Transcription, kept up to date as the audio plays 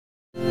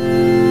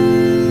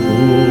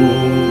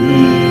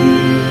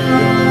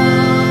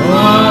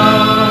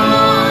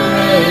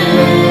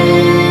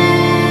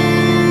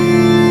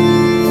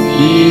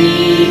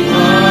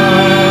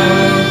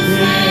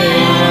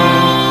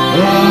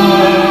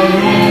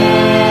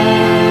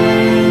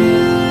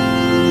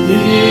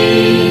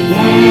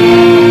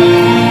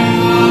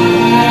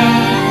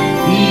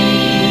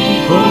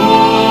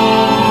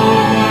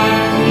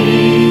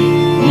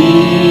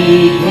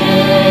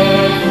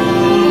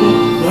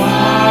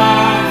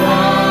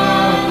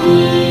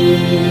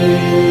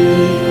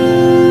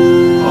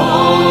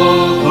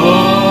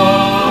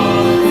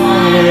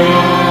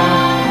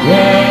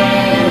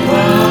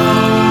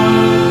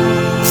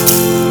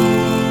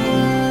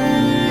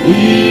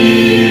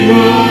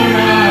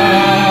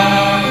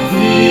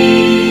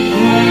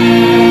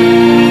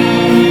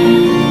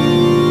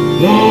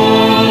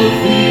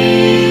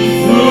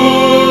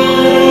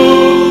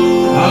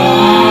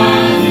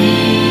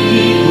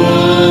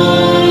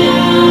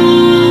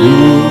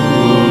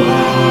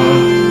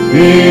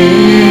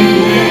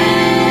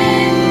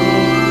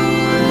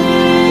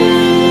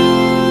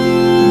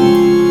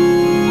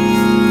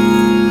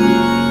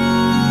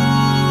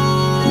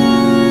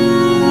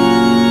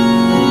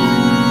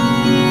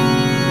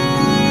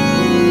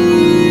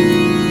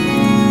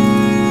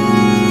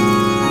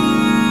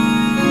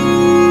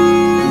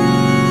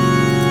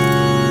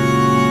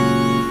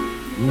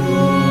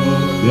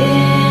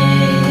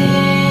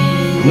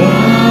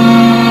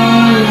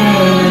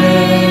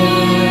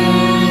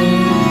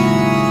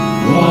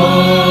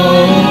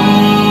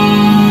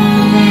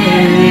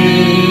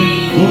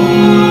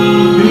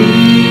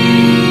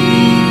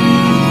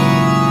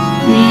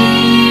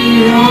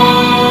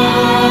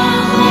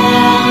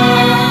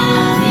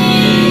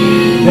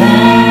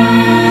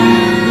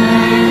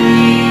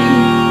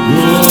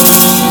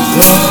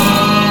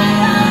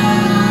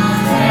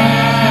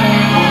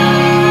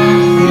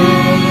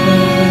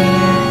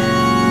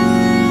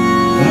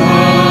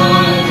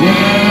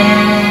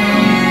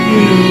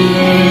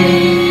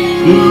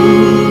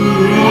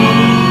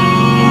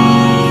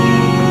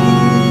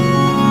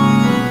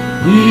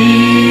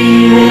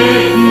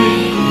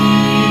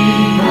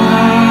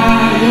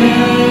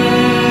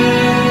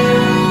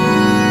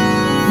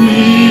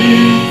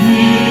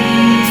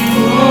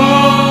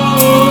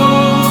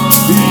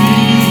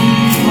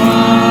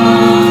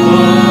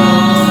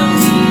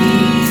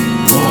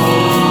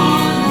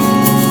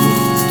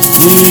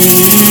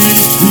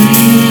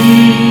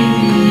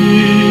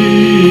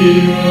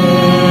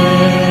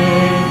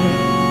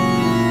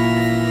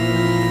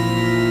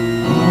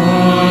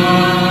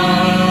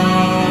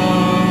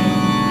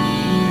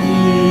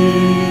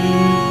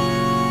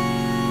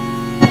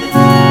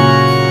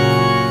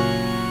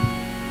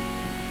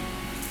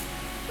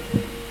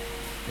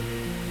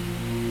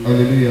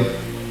Hallelujah.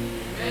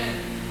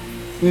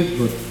 Praise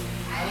God.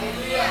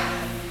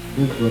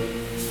 Praise God.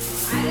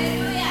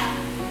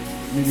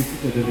 May be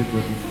seated,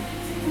 everybody.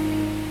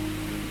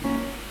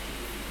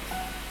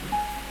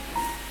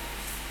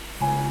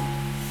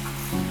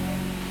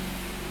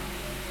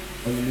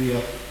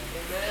 Hallelujah.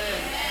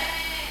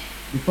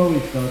 Before we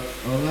start,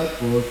 I would like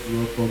for us to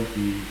welcome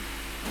the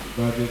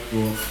graduate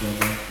from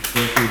Shama,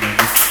 especially in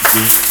this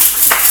today.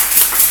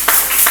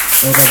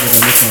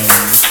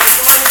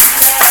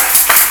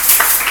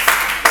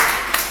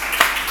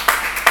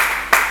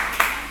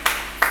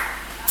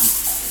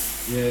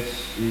 Yes,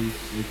 he's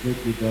a great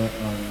leader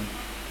and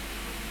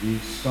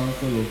his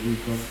counsel of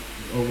wisdom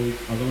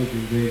has always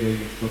been very,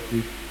 very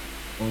instructive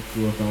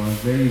unto us, and I'm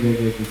very, very,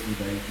 very grateful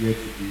that he's here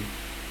today.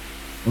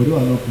 Although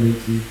I'm not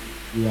plenty,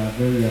 we are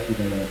very happy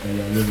that you are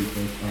here with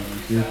us, and we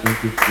say thank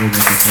you very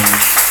much for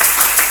coming.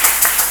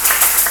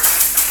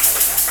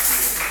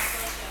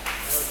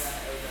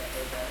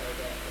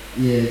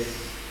 Yes,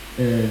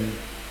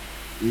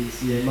 it's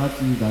a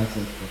Matthew's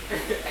ancestor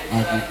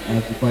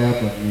as the choir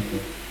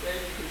coordinator.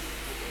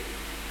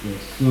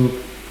 Yes, so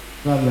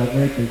we are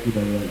very thankful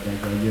that you are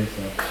here,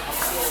 sir.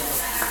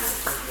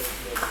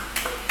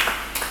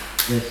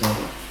 Yes, sir.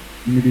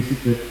 You may be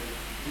seated.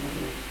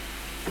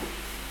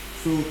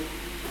 So,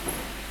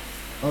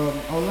 I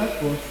would like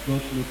for us to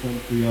just look on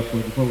prayer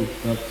point before we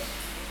start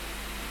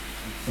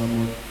with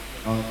someone.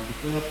 The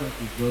prayer point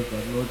is just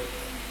that, Lord,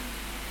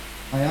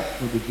 I ask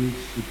for the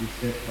grace to be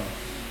steadfast.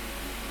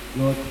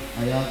 Lord,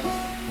 I ask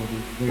for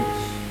the grace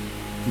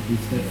to be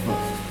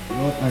steadfast.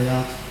 Lord, I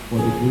ask for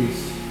the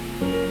grace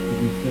to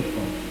be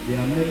steadfast. There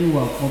are many who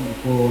have come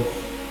before us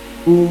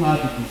who have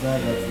the desire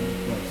to know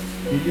Christ.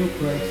 They knew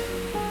Christ,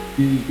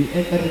 they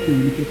entered into a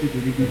relationship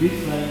with him, they did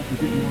signs, they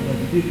did wonders,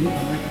 they did good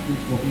and mighty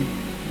things for him.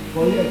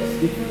 But yet,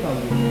 they fell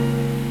away.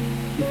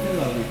 They fell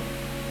away.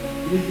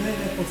 It is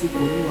very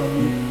possible for you and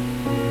me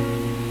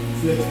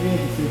to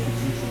experience the same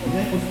situation. It is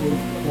very possible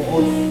for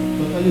us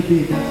to actually be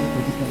in that same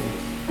predicament.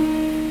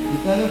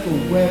 Regardless of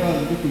wherever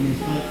we think we may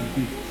stand to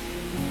be.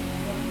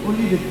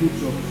 Only the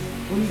future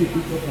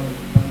can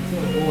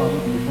tell what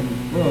we are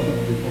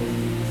going to become.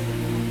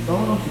 So I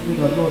want us to pray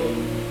that, Lord,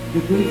 the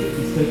grace to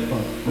be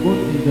steadfast,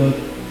 both in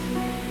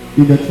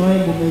the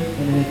trying moments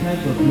and in the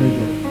times of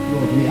pleasure.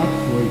 Lord, we ask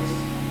for it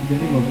in the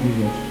name of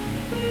Jesus.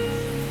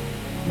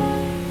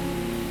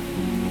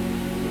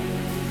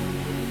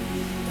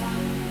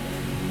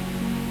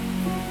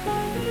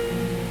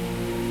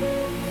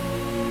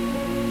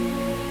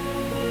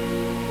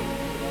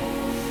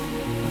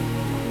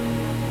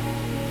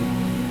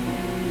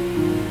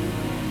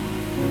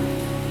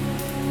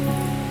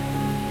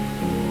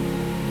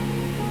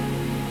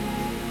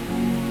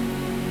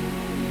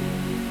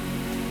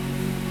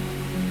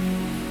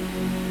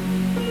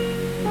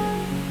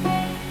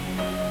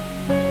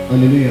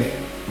 Hallelujah.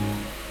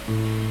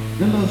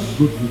 Let us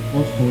go to 1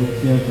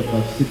 Corinthians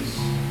chapter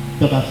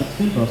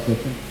 16, verse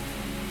 13.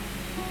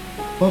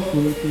 1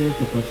 Corinthians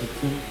chapter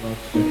 16,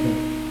 verse 13.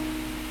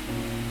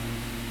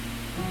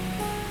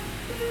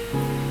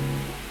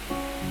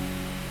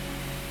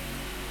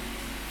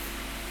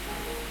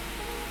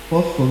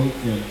 1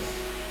 Corinthians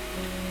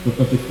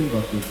chapter 16,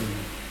 verse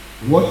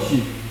 13. Watch ye,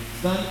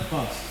 stand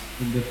fast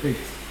in the faith,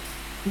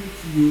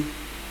 preach you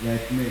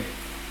like men,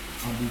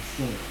 and be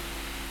strong.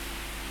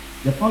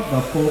 The fact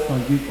that Paul can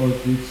give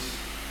us these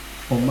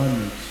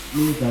commandments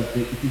means that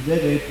it is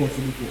very, very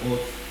possible for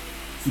us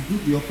to do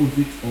the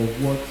opposite of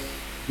what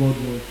God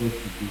wants us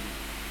to do.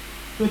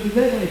 So it is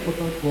very, very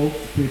important for us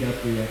to pray that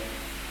prayer,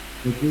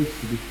 the grace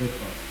to be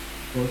steadfast,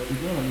 because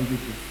it's not an easy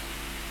thing.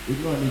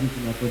 It's not an easy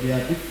thing at all. There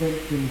are different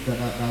things that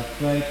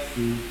try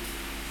to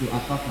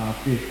attack our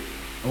faith.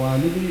 We are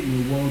living in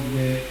a world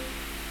where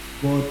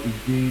God is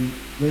being,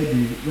 where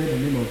the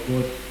name of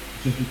God,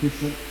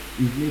 justification,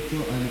 His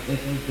nature and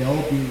His essence, they are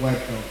all being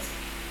wiped out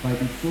by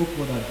the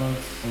so-called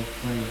advance of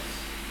science.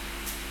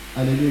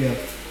 Hallelujah.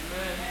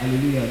 Amen.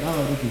 Hallelujah.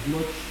 Nowadays it's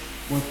much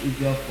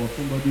easier for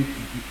somebody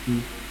to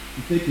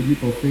take a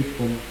leap of faith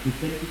from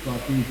Christianity to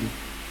atheism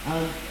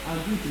and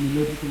do it in a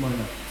logical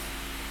manner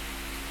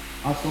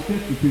as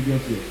compared to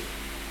previous years.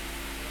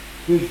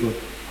 Praise God.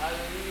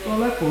 Hallelujah. So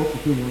I'd like for us to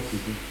pray once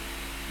again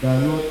that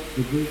Lord,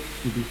 the grace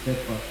to be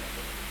steadfast.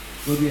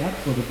 Lord, we ask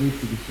for the grace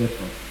to be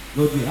steadfast.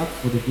 Lord, we ask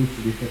for the grace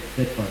to be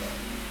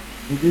steadfast.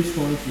 In this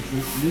current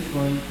situation, in this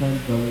current time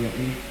that we are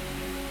in,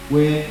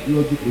 where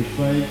logic is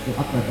trying to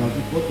act like as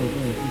if what does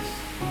not exist.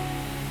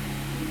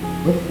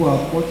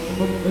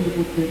 When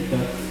people think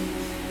that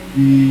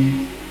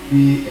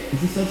the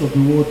existence of the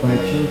world by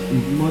chance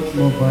is much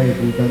more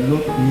viable than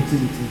Lord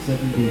creating it in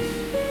 7 days.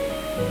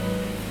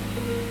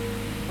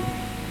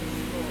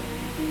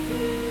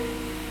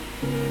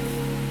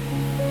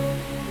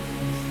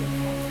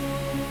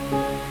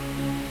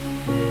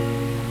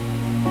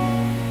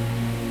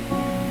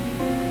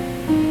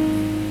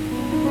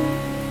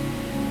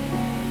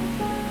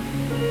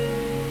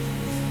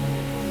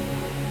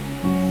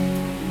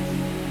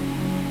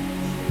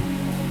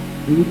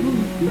 It will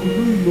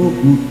do you no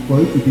good for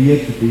you to be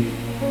here today,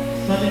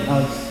 standing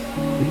as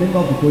a member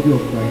of the body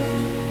of Christ,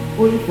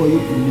 only for you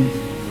to leave,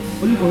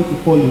 only for you to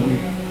fall away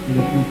in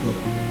the future.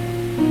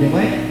 Then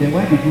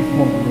why did you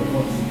come in the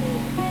first place?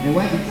 Then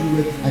why did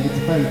you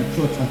identify with the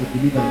church as a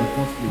believer in the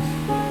first place?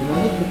 It was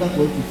not better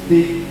for you to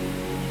stay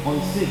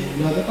unsaved.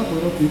 It was better for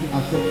you not to even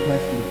accept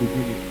Christ in the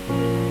beginning.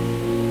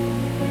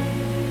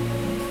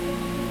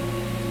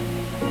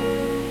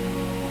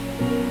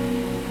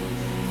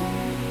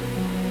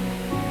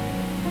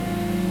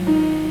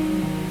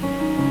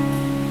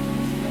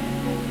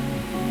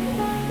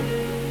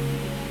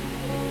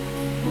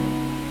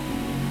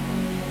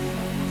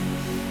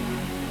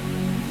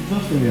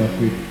 We are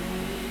praying.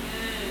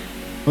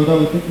 Father,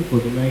 we thank you for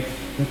the night.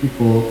 Thank you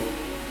for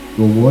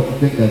your word.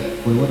 Thank you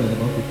for what I'm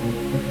about to do.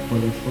 Thank you for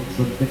the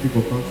instruction. Thank you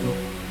for counsel.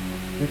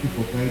 Thank you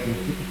for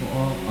guidance. Thank you for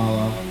all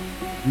our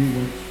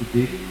viewers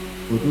today.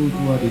 For those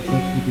who are the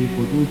church today,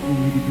 for those who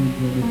really don't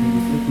do anything,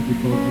 we thank you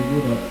because we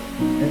know that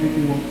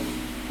everything works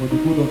for the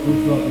good of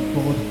those who have been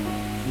called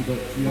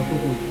to your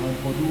purpose and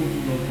for those who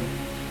love you.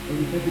 And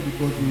we thank you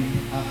because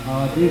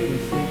our days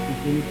were spent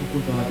fulfilling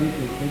purpose, our days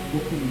were spent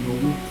walking in your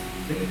way.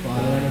 Thank you for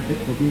allowing us, thank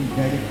you for being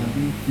guided and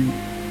being filled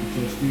with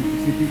your spirit. We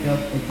say, take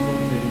out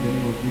exalted in the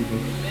name of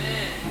Jesus.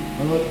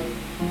 And Lord,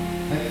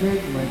 I pray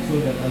to my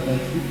soul that as I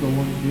speak the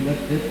one today,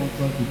 let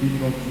function be given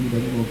up to you in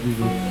the name of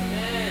Jesus.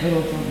 Let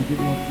function be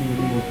given up to you in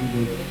the name of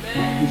Jesus.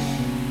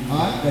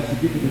 I ask that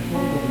you give me the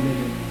tongue of the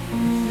living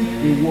to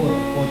speak a word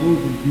for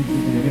those in Jesus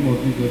in the name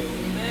of Jesus.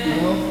 And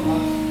I also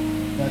ask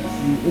that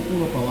you open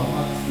up our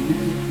hearts to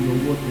listen to your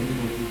word in the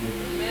name of Jesus.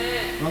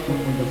 Not of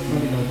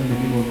understanding us in the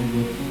name of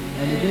Jesus.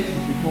 And the day to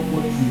become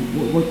what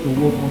your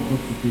word wants us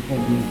to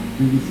become,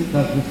 we receive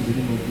that grace in the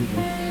name of Jesus.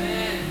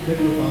 Thank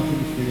you for answering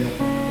this prayer.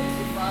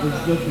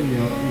 It's just in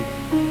your faith.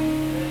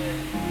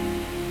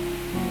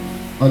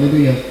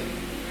 Hallelujah.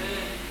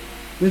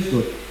 Praise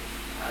God.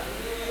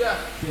 Hallelujah.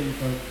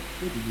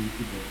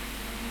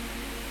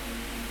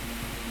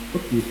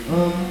 Okay.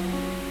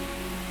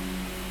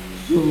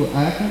 So I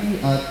actually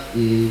had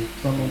a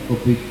sermon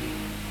topic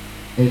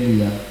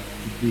earlier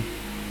today,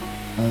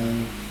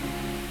 and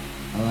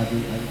I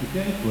been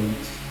preparing for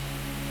it,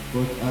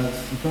 but as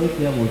the current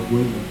year was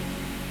going on,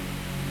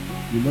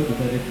 we not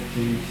decided to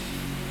change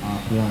our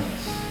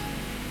plans.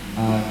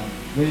 And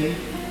when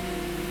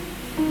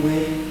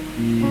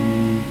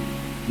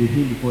the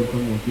thing before the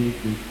sermon was being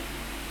played,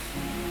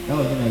 that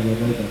was when I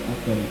realized that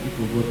actually this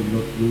was what the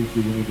Lord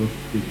really wanted us to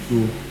take. So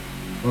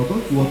we're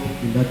going to work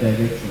in that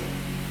direction.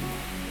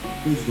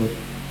 Praise God.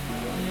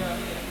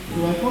 So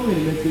I come with a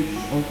message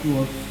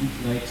unto us this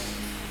night.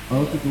 I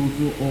want to those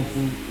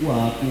who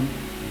are at home.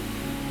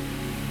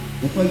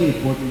 It's really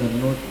important that the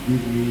Lord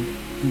gave me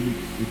 2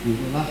 weeks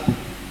ago, last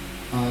week.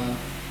 And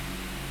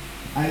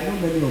I know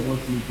many of us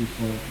need this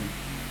quality.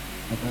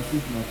 I can see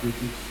from our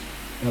faces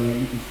that we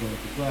need this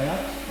quality. So I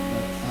ask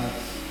that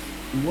as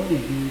in what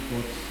is doing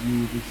what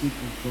you receive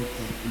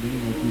instruction in the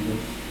name of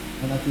Jesus.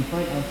 And as you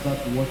find answer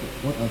to what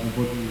has been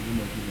bothering you in the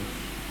name of Jesus.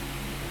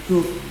 So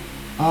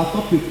our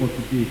topic for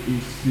today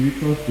is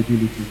spiritual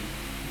stability.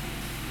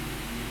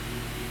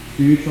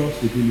 Spiritual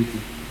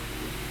stability.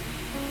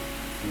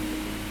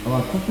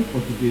 Our topic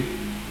for today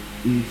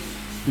is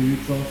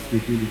spiritual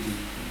stability.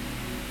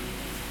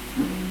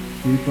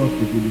 Spiritual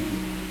stability.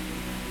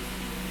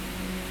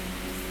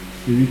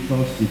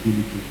 Spiritual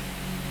stability.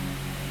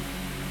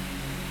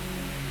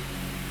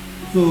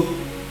 So,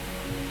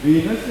 the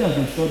university has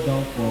been shut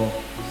down for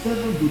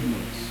 7 good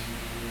months.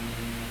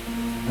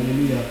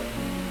 Hallelujah.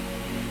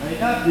 And in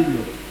that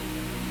period,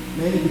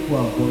 many people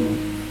have gone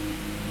home.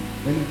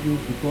 Many people,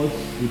 because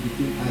they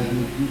became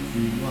idle due to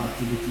no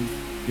activity,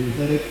 they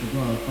decided to go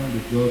and find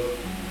a job,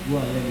 go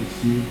and learn a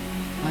skill,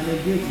 and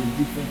engage in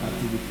different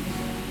activities,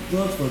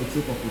 just for the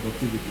sake of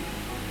productivity.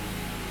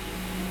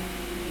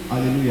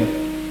 Hallelujah.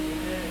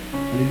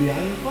 Hallelujah.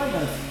 And you find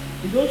that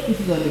in those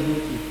places that they go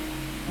to,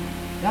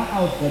 that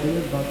house that they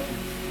went back to,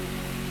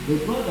 the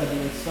God that they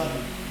were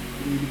serving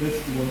in the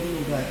university was no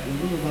longer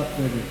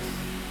present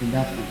in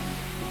that place.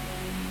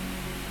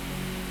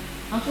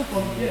 And so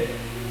from there,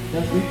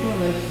 their spiritual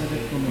life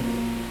started coming,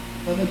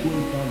 started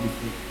going down the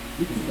road,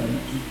 little by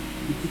little,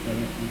 little by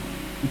little,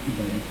 little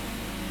by little.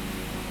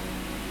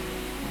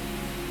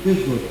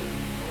 Praise God.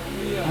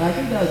 Yeah. And I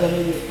think that's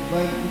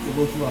why most of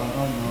us who are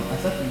around now,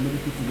 aside from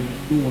medical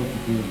students, don't want to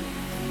do it.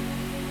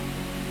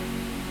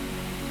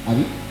 Are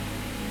we?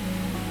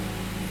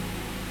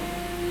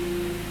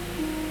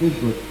 Praise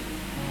God.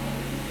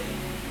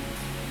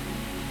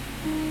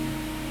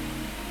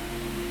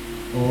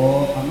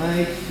 Or am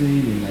I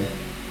saying it like?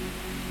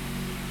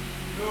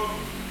 No.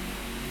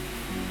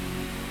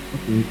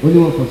 Okay, only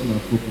one person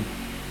has spoken.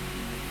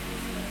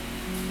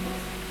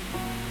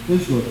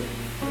 Praise God.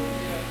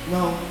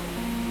 Now,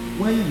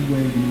 when we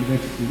were in the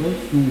university, when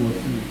school was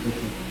in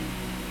session,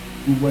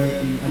 we were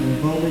in an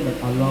environment that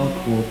allowed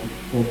for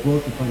God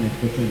to find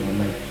expression in our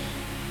lives.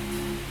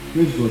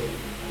 Praise God.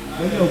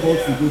 Many of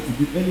us will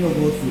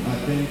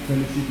attend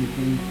fellowship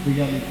meetings,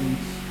 prayer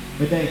meetings,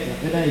 whether it is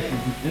a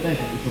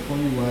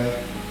Shokomi wire,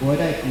 or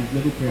whether it is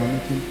level prayer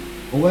meeting,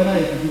 or whether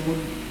it is even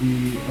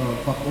the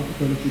faculty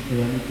fellowship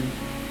prayer meeting,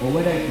 or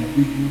whether it is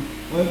video,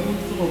 or even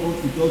some of us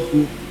will just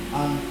go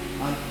and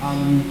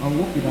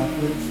work with our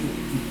friends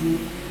to do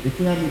the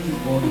prayer meeting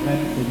or the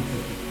Bible study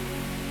session.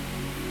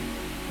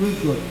 Praise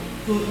God.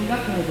 So in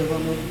that kind of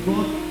environment,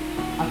 God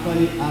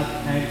actually had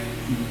time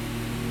to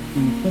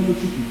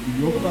fellowship with you.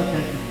 You also have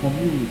time to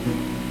commune with Him.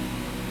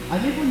 And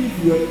even if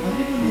your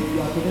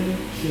academic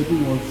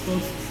schedule was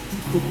just too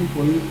stopping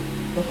for you,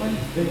 to finally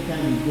spend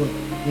time with God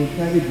in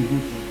private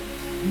devotion,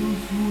 you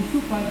will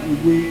still find a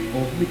way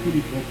of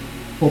making it up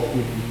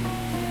publicly.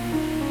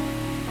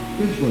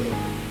 Praise God.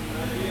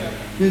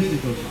 Praise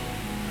Jesus.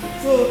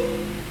 So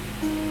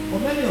for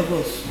many of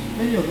us,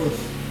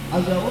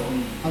 as we are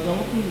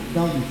walking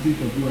down the street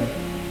of UI,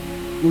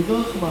 we'll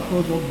just come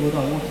across one brother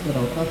and one sister that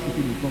will start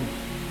speaking in tongues.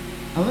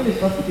 And when they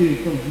start speaking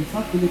in tongues, you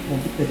start feeling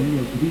convicted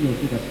within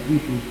yourself that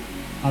people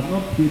have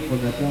not prayed for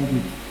like 1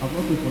 week, have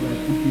not prayed for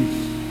like 2 days.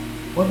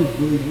 What is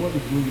going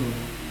on?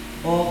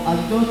 Or I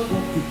just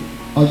walk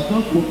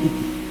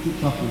to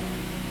chapel.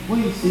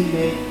 When you see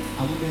men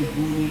and women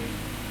going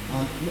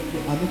and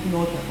making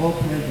all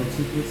kinds of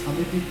secrets, and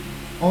making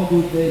all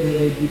those very,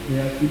 very deep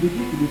prayers, you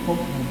begin to become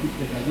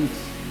convicted at this.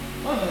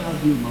 What am I not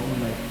doing in my own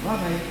life? Why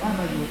am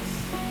I not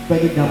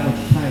spending that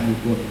much time with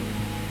God?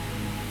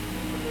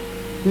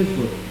 Praise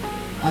God.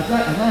 Have I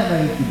ever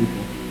heard you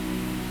before?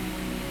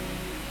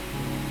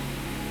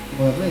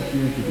 Or have I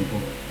experienced it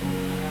before?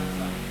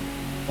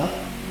 That?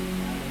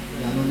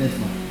 You are not less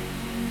man.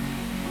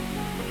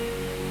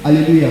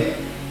 Hallelujah.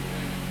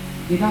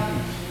 It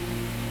happens.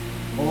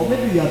 Or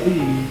maybe you are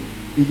being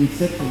in a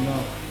section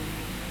now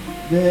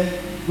where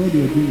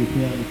they are doing a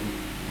prayer meeting.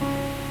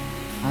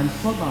 And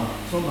somehow,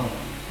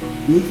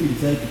 you also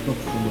decide to talk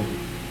to somebody.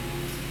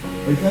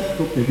 Or decide to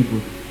talk to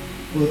everybody.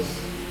 But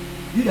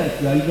you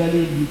that you are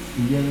usually used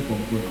to hearing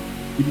from God,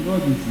 you do not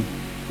use it.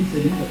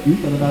 Instead, you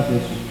use another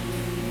vessel.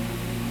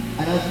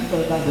 And as you use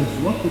another vessel,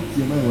 what came to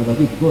your mind was that,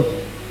 wait, God,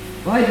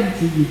 why didn't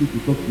you use it to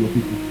talk to your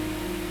people?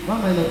 Why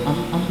am I not?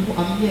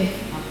 I'm here,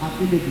 I'm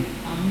available,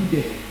 I'm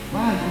needed.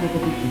 Why are you not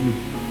talking to me?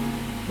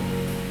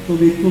 So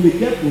we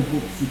get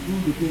provoked to do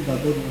the things that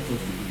God wants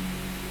us to do.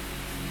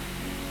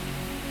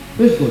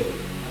 Praise God.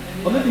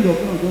 Or maybe your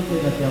friend will just say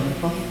that you have been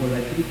fasting for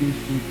like 3 days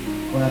straight,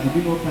 or you have been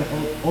doing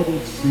all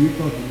those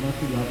spiritual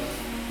gymnastics that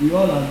we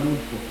all are known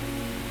for.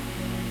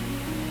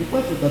 The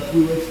point was that we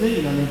were staying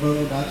in an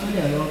environment that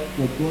actually allowed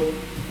for God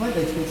to find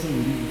expression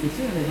within us. We were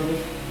staying in an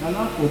environment that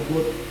allowed for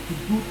God to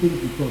do things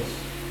with us.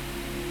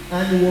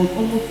 And it was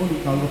almost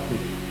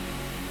uninterrupted.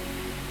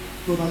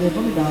 So an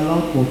environment that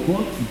allowed for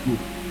God to go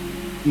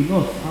in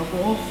us and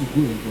for us to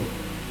go in God.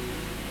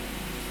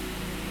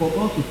 For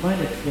God to find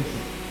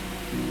expression.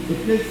 A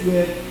place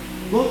where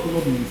God could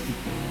not be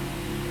restricted.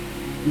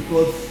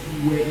 Because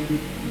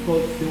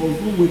there was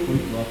no way for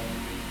it to happen.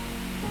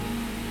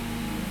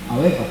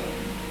 However,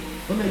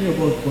 so many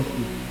of us got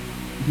through.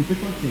 the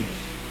situation changed.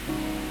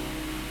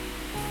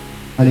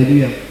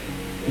 Hallelujah.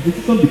 The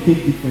situation became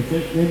different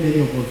when many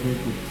of us went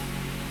home.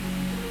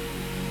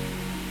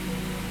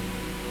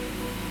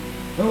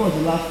 When was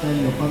the last time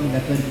your family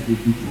actually did a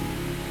video?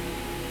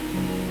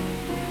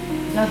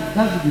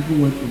 That's the people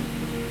went home.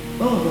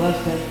 When was the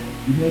last time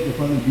you heard your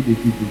family did a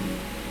video?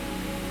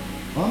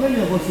 How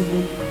many of us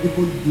even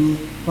do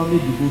family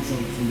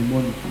devotions in the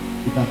morning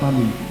with our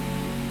family?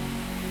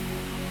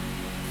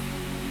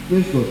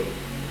 Praise God.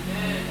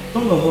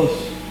 Some of us,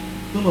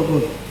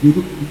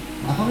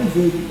 our families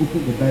don't even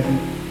open the Bible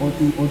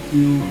until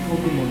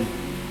Sunday morning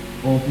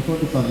or to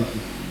Sunday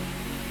services.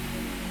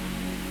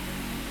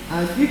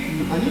 And if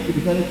you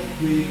decided to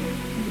pray, if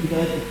you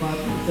decided to fast,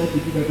 if you decided to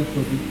do Bible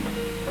study,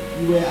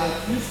 you were at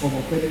risk of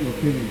offending your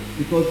parents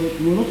because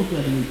you were not open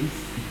at the way this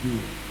to do.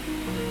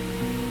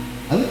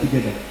 Are we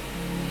together?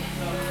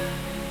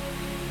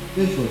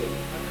 Praise God.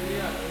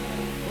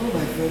 One of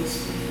my friends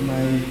in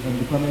my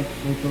department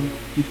mentioned,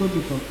 she told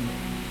me something.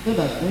 She said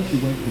that when she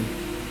went home,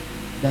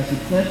 that she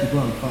tried to go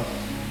and fast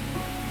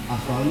as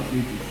her only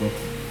way to stop.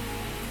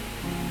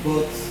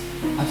 But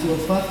as she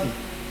was fasting,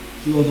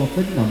 she was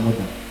offending her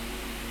mother.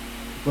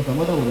 Because her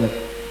mother was like,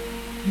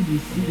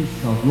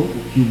 this child, you want to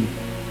kill me.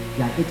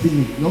 They are getting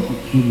me, you want to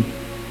kill me.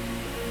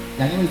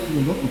 They are not eating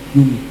me, you want to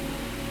kill me.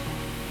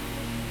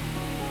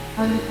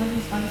 And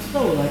she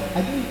was like, I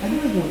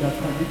don't even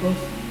understand because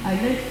I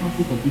learned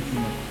fasting from this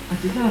woman. And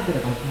she now said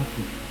that I'm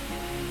fasting.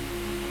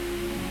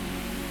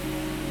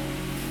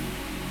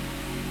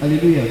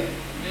 Hallelujah.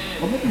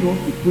 Or maybe you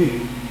want to pray.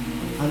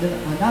 And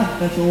that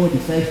person who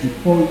decides to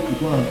call you to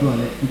go and do on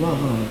an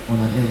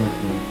errand.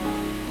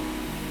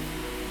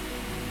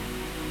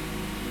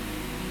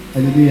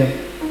 Hallelujah.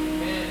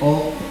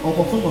 Or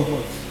for some of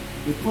us,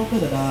 the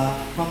content that our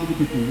family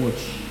people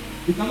watch,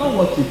 you cannot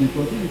watch it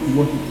because if you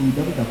watch it, you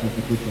damage our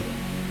concentration.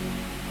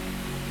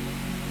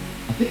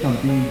 I think I'm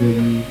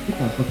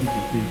talking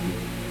to things here.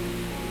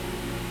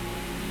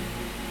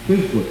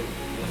 Praise God.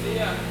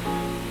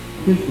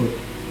 Praise God.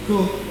 So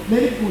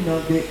many people now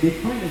they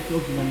find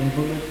themselves in an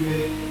environment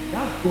where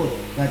that God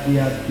that they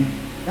have been,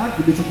 that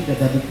relationship that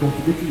they have been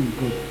cultivating with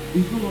God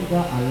is no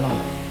longer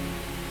allowed.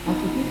 And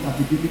so things are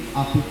beginning to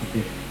happen to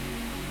them.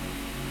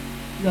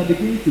 They are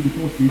beginning to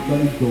become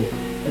spiritually dull.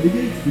 They are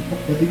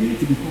beginning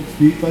to become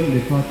spiritually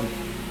lethargic.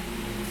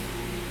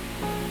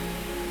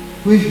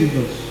 Praise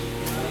Jesus.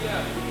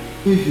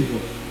 Praise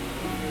Jesus.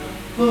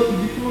 So it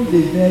becomes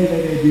a very,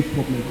 very big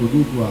problem for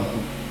those who are at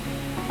home.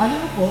 And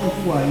even for us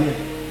who are here,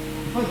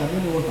 the fact that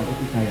many of us are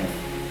getting tired.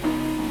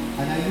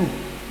 And I know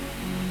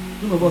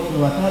some of us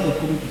are tired of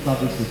coming to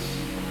services.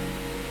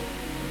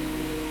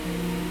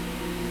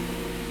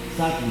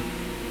 Sadly,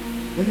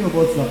 many of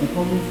us are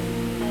becoming,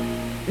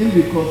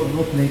 maybe because of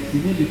not plenty,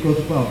 maybe because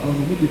people are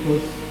coming, maybe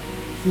because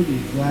food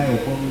is dry or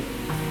coming,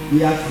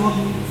 we are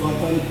struggling to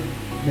actually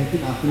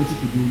maintain our fellowship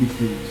with the Holy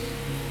Spirit.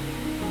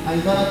 And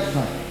it's not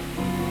sad.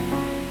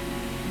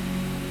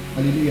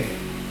 Hallelujah.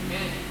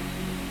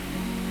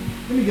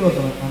 Let me give us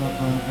an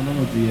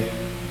analogy here.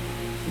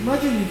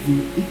 Imagine if you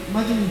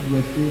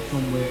were staying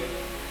somewhere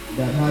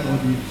that had all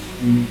these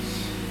streets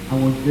and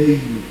was very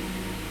new.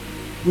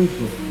 Praise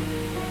God.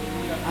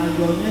 And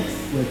your next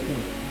were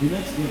come. The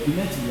next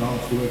in your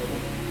house, they were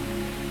come.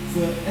 So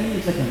any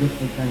insect can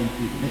just enter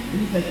into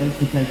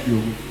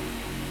your room.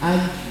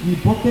 And the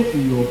bucket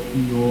in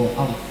your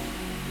house,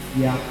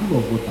 they are full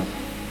of water.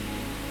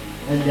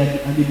 And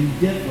they've been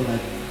there for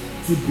like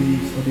 2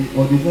 days or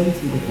they've only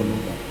stayed there for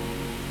longer.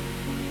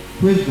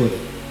 Praise God.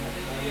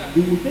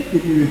 It will take a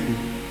miracle.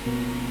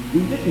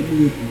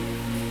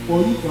 For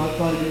you to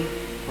actually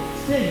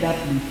stay in that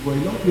place for a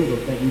long period of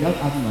time without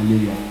having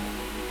malaria.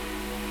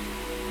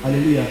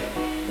 Hallelujah.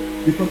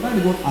 Because that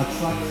is what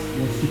attracts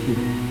mosquito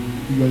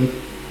to your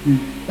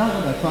that's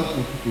what attracts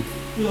mosquito.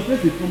 So your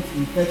place becomes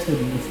infested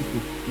with mosquito.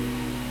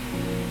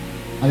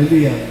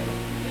 Hallelujah.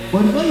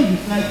 But when you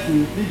decide to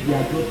make the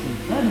adjustment,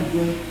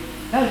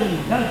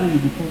 that's when you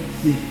become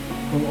safe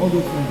from all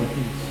those kinds of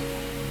things.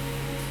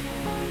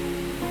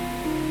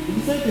 It's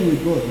the same thing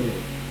with God here.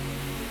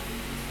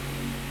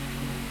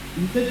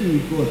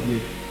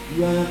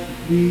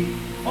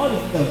 All the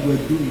things that we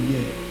were doing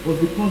here was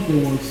because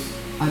there was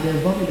an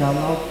environment that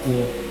allowed for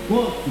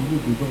God to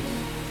move with us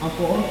and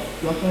for us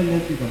to actually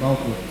learn things about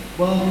God.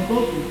 But as a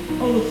result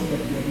of all those things that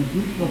we have been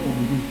doing up from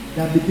within,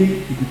 they are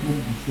beginning to become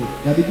destroyed.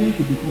 They are beginning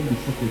to become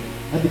disrupted.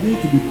 They are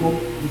beginning to become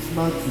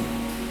dismantled.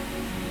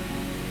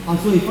 And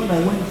so you find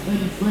that when the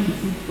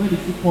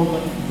two comes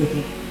back into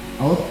session,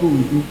 and what people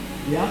will do,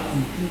 they have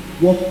to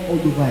walk all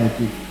over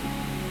again.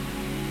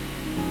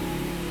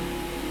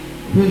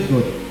 Praise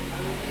God.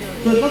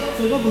 So it's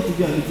not going to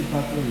be a little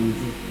task when we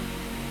resume.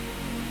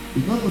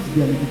 It's not going to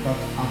be a little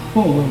task at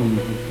all when we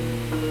resume.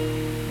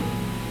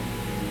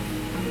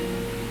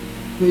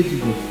 Praise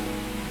Jesus.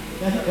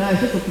 And I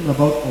said something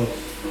about us,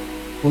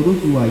 for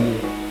those who are here.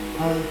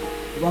 And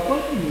we are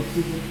currently in a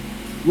season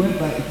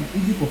whereby it is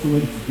easy for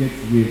somebody to get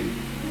weary.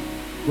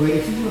 We're in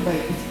a season whereby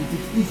it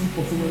is easy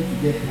for somebody to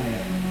get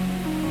tired.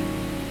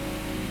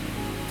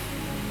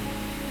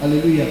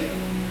 Hallelujah.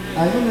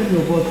 I know many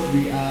of us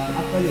we are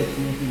actually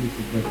experiencing this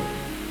in present.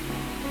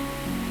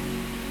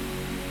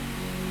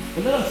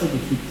 But let us read the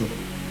scripture.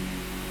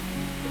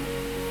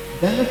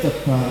 Daniel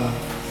chapter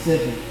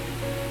 7.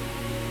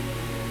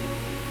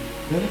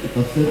 Daniel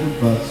chapter 7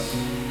 verse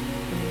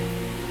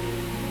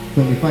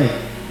 25.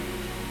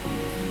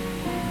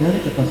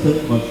 Daniel chapter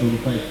 7 verse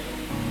 25.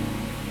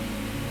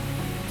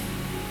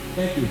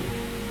 Thank you.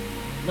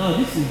 Now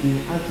this is the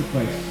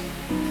Antichrist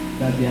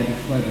that they are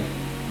describing.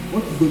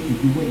 What is going to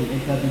do when he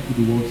enters into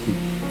the world stage?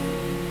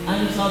 And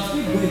he shall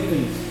speak great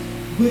things,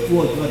 great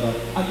words rather,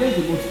 against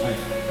the Most High,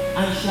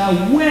 and shall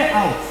wear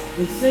out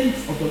the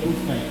saints of the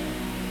Most High,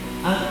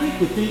 and think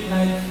to take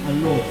times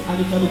and laws,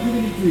 and it shall be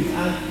given into his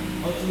hand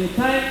until the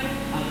time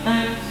and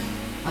times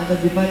and the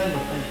dividing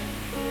of time.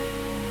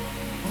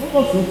 I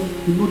want us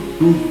to note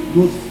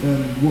those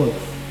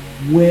words,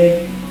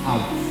 wear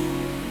out.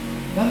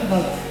 That means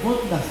that one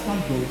thing that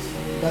stands us,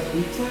 that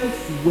he tries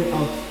to wear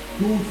out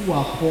those who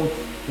are called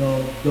the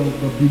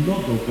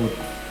beloved of God.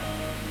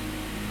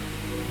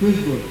 Praise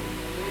God.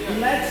 He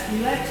likes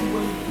when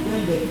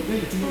the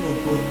children of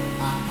God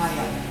are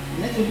tired.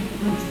 He likes when the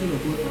children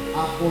of God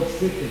are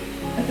frustrated.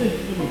 That's when the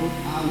children of God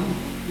are weak.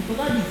 Because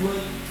that is when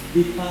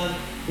they can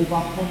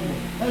overcome them.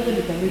 That's when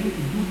they can be able to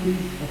do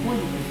things upon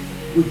them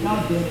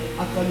without them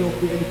actually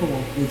offering any form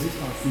of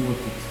resistance towards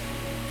it.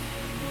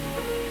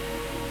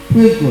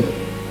 Praise God.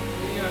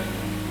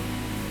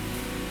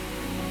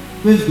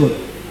 Praise God.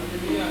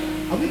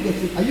 Are you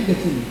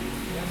getting me?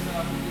 Yes,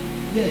 sir.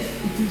 Yes,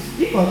 it is.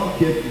 If you are not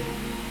careful,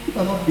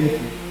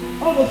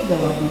 all those things that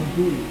we have been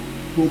doing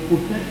to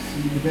protect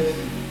the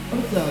university, all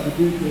those things that we have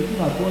been doing to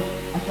ensure that God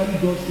actually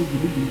does things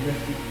within the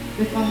university,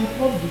 they can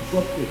become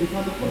disrupted, they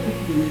can become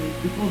taken away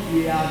because we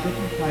are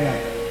getting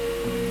tired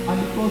and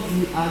because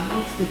we are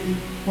not taking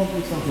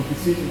cognizance of the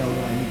situation that we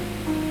are in.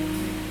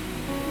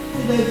 So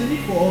there is a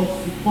need for us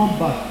to come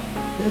back.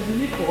 There is a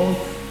need for us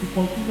to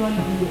continually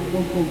do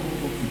what God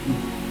wants us to do.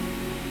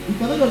 We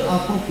cannot just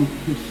afford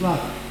to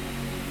slack.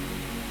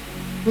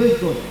 Praise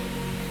God.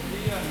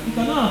 You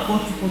cannot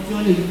afford to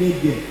continually remain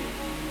there.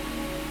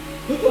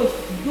 Don't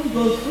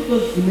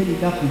just remain in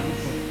that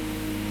position.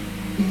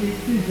 It's a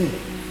season.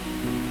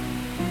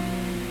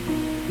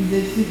 It's a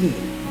season.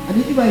 And the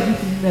reason why this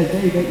season is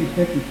very, very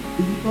effective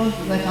is because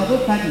like our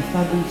whole time is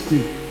standing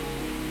still.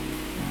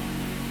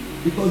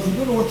 Because you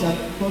don't know what you are,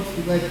 because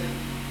it's like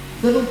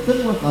 7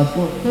 months has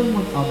gone, 7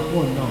 months have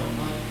gone now.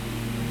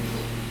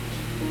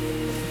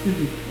 Excuse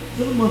me.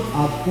 7 months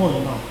have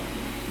gone now.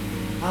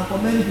 And for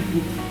many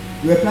people,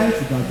 we are planning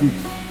to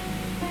graduate.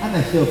 And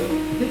myself,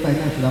 I think by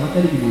now I should have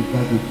actually been a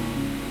graduate.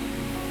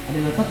 And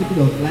then I start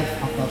thinking of life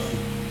after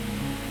school.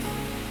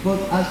 But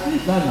as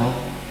things are now,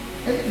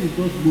 everything is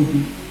just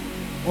moving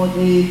on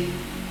a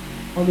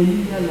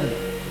linear line.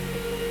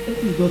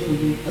 Everything is just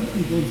moving,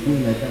 everything is just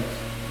going like that.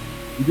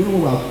 You don't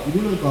know if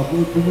we are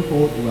going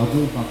forward or we are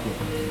going backward.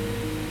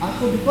 And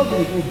so because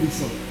there is no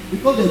vision,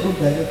 because there is no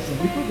direction,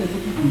 because there is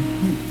nothing to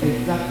do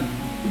exactly,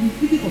 it is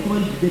easy for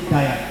someone to get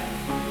tired.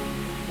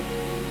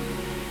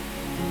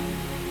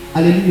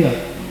 Hallelujah.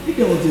 If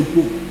there was a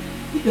goal,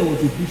 if there was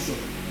a vision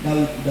that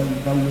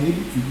we were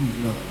able to use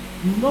now,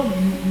 you will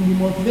be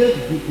motivated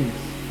to do things.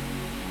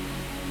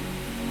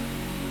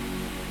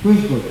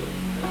 Praise God.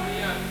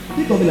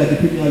 Think of it like the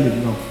Premier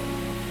League now.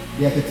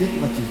 There are 38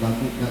 matches that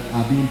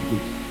are being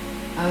played.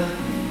 And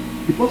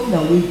the person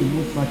that wins the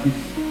most matches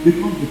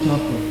becomes the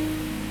champion.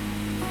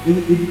 It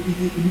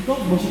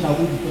becomes the person that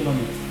wins the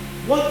tournament.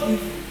 What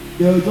if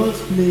they were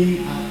just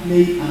playing and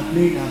playing and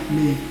playing and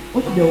playing?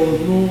 What if there was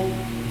no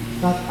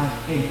start and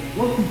end?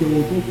 What if there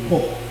was no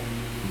cup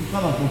to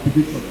serve as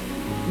motivation?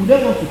 Would they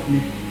want to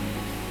play?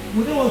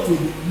 Would they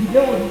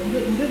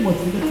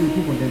motivate to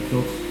improve on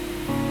themselves?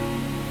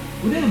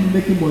 Would they be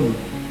making money?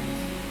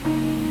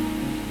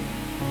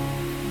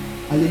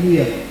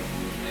 Hallelujah.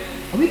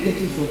 Are we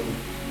getting something?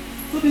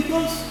 So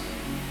because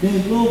there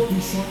is no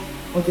vision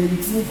or there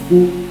is no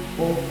goal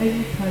or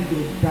any kind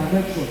of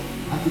direction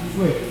as it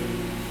were,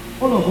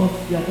 all of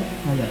us, we are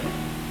getting tired.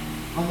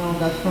 And I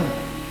understand.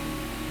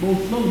 But we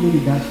should not remain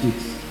in that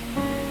state.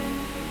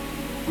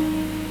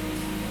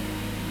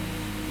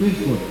 Praise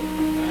God.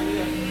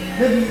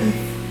 Maybe if,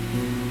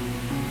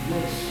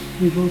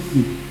 please don't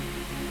sleep.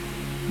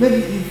 Maybe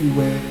if we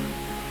were,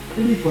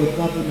 maybe for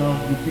example now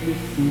we finish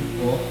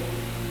school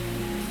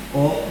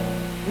or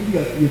maybe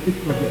you're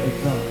thinking of the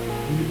exam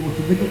and you're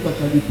motivated to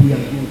actually pray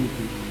and do all those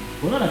things.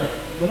 But not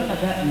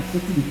that is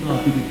something is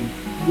not available.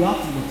 You have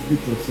to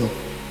motivate yourself.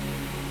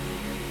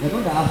 You're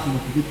not that have to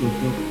motivate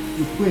yourself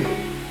to pray,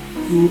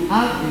 to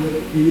have a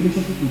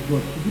relationship with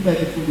God, to do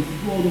Bible study, to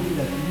do all those things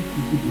that you used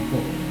to do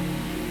before.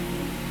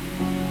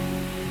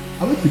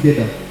 Are we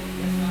together?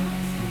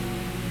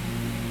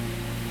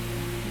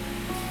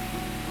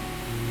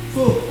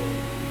 So,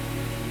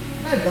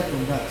 let's get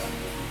on that.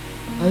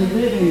 And it's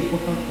very, very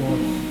important for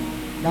us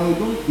that we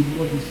don't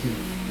ignore these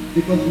things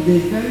because it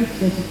is a very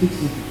sensitive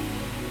season.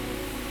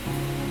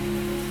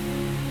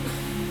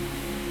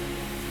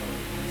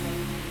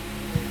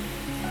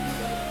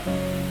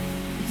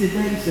 It's a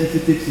very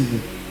sensitive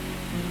season.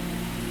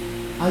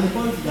 And the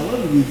point is that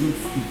when we resume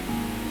school,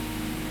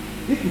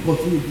 if we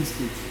continue in this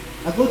state,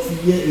 I'm going to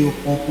hear a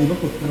lot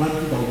of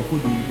calamity that will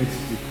before the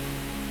university.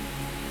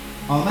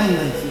 Our mind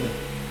lines here.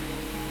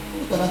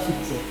 Look at that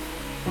picture.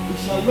 He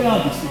shall wear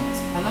out the saints,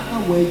 and after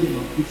wearing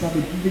them out, it shall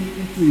be given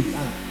into his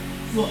hand.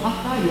 So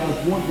after he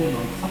has worn them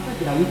out, after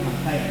they are weak and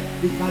tired,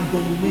 they can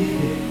dominate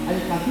them, and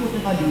they can do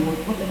whatever they want,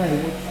 whatever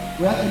they want,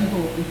 without any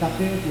form of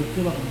interference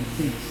whatsoever from the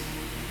saints.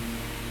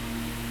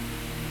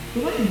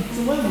 So when the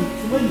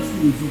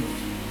school resumes,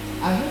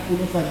 I hope we'll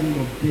not start getting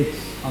of deaths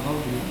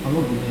along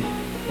the line,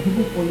 or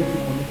people falling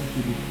sick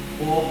unnecessarily,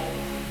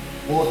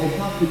 or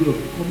exam failure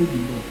becoming the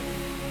norm.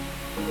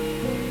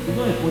 It's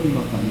not a funny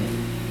matter here.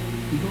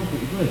 It's not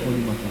a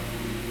funny matter.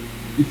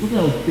 It's something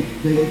I will take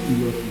very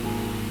seriously.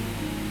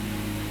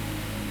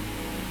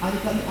 And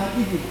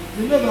even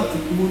you never have to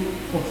even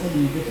concern the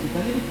university, you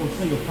can even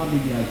concern your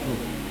family as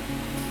well.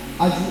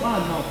 As you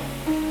are now,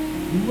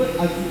 as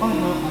you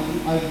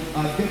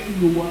are getting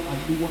lower and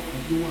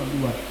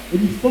lower,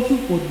 it is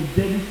possible for the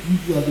devil to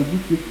use you as a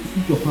good way to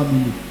feed your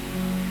family.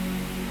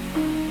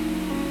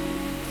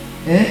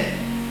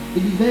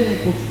 It is very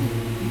possible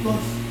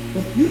because the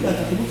you that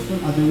are supposed to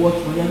serve as a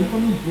watchman, you are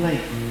becoming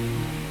blind.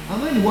 And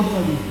when the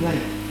watchman is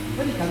blind,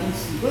 when he cannot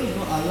see, when he's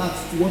not alert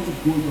to what is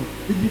going on,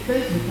 the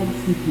defense becomes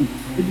crippled,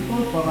 it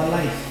becomes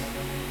paralyzed.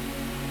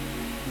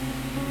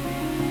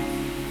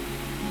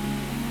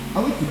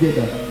 Are we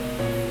together?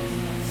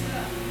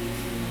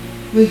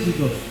 Praise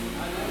Jesus.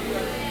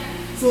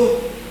 So,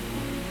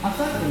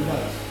 aside from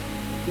that,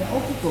 there are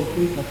also some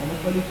things that can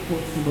actually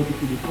cause somebody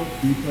to become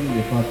spiritually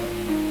lethargic.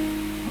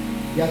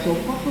 There are some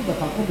factors that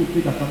can come to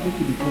play that can make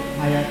you become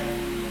tired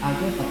and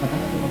just a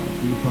catastrophe of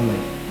spiritual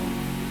life.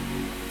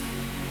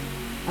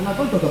 And I'm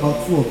going to talk about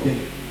two of them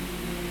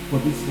for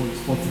this month,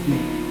 for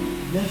today.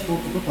 Next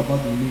month, to talk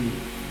about the meaning.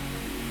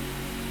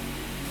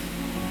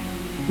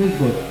 Praise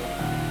God.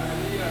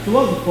 So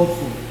what's the first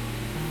one?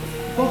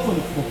 The first one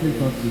is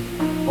complacency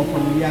or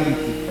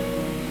familiarity.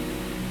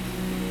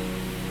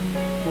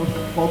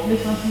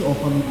 Complacency or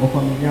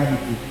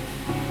familiarity.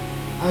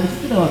 And the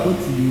scripture I'm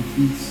going to use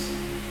is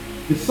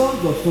the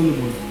Songs of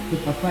Solomon,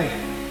 chapter 5,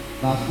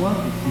 verse 1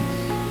 to 6.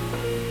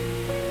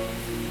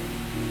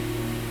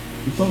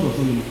 The Songs of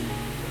Solomon.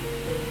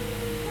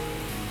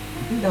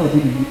 I think that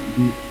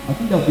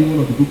will be one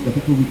of the books that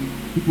people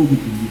read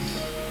in this.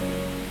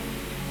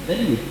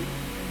 Anyway,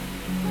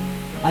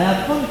 I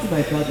have come into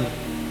my garden.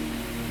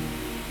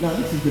 Now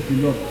this is the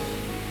beloved,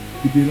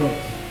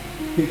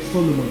 King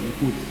Solomon the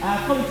quote. I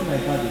have come into my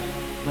garden,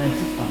 my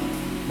sister,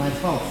 my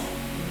spouse.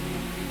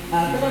 I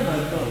have gathered my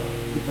blood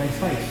with my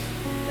spice.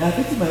 I have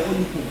eaten my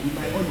only food with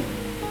my honey.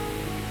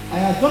 I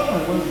have drunk my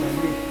wine with my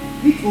milk.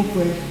 Eat, O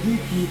friends,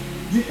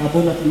 drink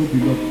abundantly, O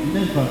beloved. The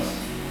next verse.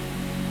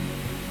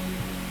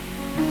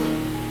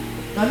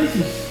 Now this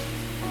is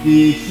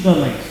the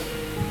Shunamites.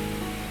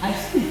 I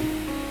speak,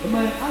 and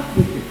my heart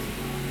breaketh.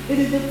 It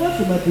is the voice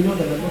of my beloved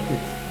that I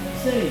knocketh,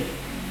 saying,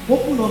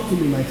 open up to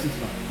me, my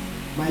sister,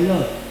 my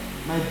love,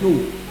 my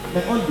dove,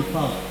 my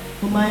undefiled.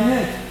 For my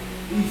head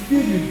is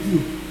filled with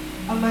dew,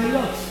 and my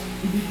locks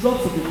with the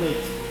drops of the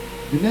night.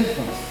 The next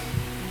verse.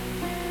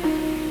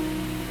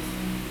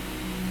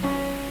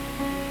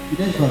 The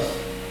next verse.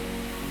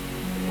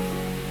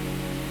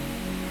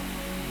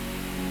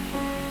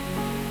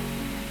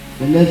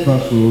 The next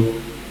verse.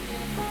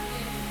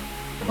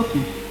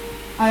 Okay.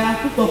 I have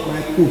put up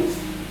my coat.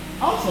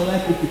 How shall I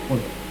put it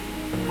on?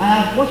 I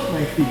have washed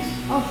my feet.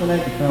 How shall I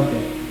defile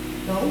them?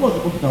 Now, who was the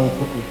person that was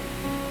talking?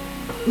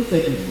 Who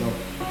said this now?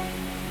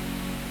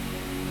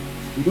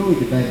 We go with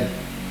the Bible.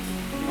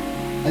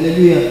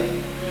 Hallelujah.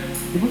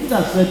 The person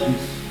that said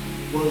this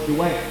was the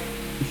wife,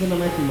 the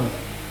Shunammite woman.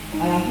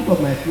 I have put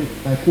up my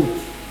coat.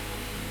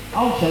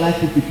 How shall I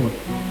put it on?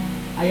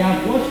 I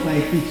have washed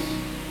my feet.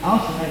 How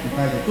shall I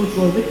defile them? So she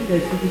was making the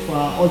excuses for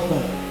her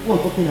husband who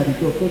was talking at the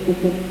door.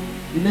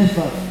 The next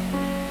verse.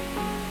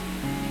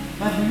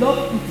 My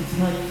beloved put his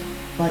hand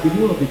by the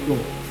hole of the door,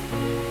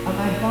 and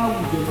I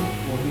vow with the Lord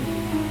for him.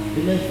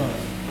 The next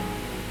verse.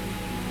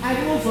 I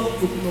rose up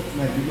to open up to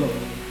my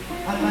beloved,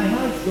 and my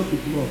hands dropped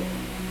with love,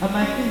 and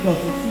my fingers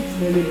with sweet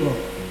smelling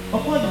love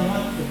upon the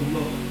hands of the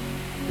Lord.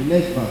 The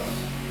next verse.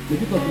 May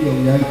it not be a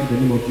reality in the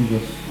name of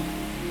Jesus.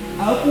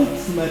 I opened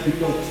to my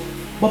beloved,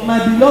 but my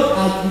beloved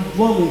had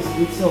withdrawn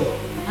himself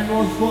and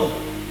was gone.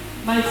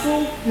 My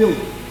soul failed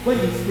when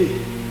he spake.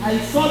 I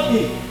sought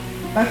him,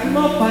 but I could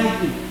not find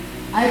him.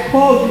 I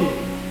called him,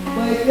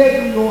 but he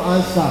gave me no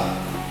answer.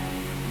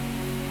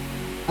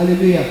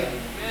 Hallelujah.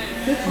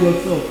 Say to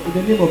yourself, in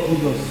the name of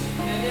Jesus,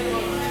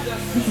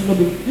 this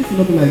will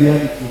not be my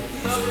reality.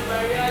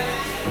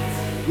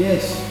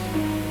 Yes.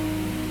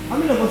 How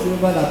many of us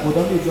remember that God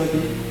only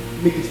usually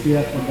make this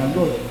prayer for the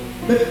Lord?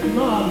 But you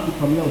know how to be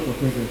familiar with your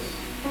presence.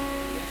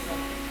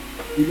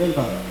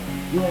 Remember,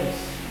 yes,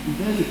 it's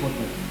very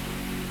important.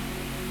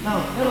 Now,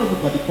 let us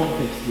look at the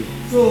context here.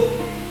 So,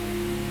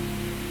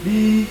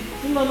 the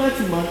Shunammite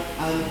woman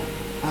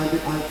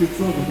and King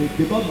Solomon,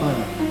 they got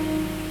married.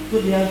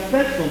 So they have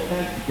spent some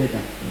time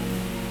together.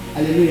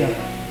 Hallelujah.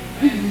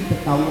 This is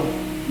chapter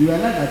 1. you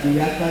realize that they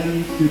were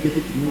actually still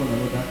getting to know one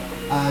another,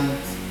 and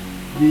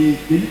they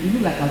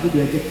look like as though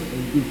they were getting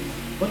engaged.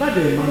 But now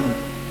they were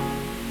married.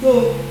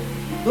 So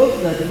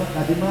those that the man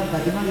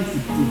used to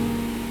do,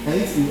 that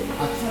used to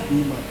attract the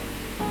woman,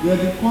 they are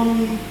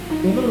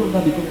no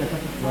longer becoming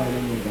attracted to her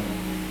any longer.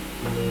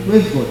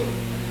 Praise God.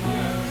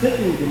 Same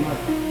thing with the man.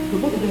 So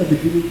both of them are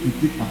beginning to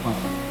drift apart.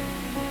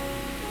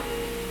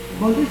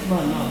 But this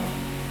man now,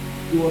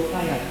 he was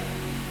tired.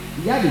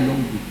 He had a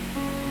long day.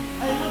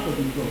 And he not got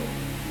the job.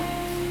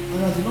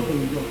 And as he not got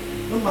the job,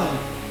 no matter.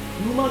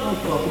 The woman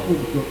also opened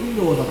the job, even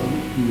though it was at a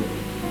week period.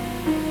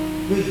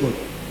 Praise God.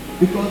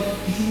 Because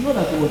she should know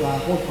that it was her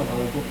husband that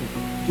was working.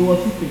 She was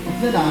sleeping. She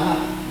said that her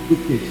heart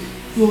took it.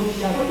 So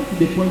she had gotten to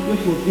the point where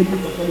she was able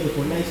to actually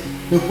recognize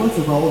the voice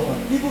of her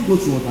husband, even though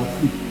she was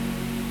asleep.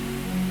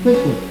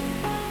 Praise God.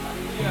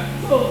 Yeah.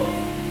 So,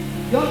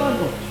 the other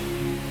not,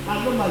 and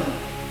normally,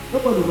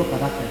 nobody would look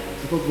at that time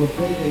because it was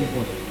very, very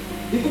important.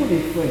 Even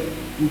a friend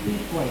will think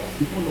twice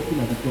before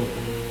knocking at the door,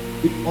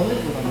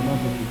 unless it was an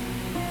emergency.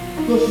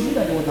 So she knew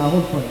that it was her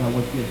husband that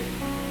was there.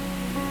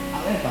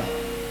 However,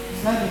 she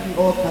started making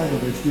all kinds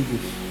of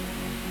excuses.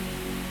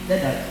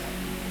 Said that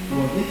she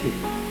was naked.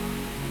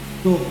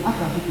 So how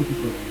can she put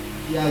it up?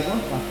 She had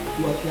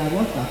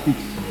washed her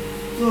feet.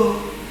 So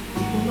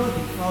she could not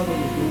be found on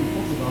the door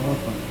because of her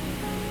husband.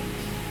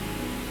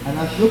 And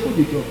as she opened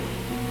the door,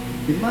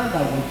 the man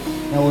that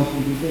was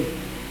in the bed,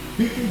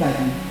 beaten by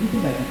the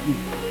feet,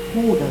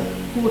 cold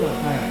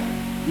and tired,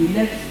 he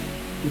left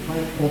to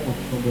find comfort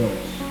somewhere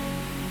else.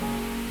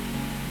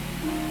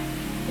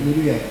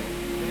 Hallelujah.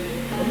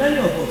 For many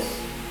of us,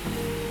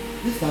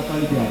 this can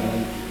actually be our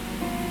reality.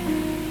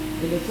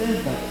 In the sense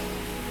that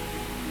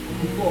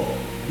before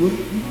the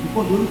only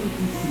people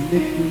should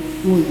make things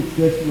so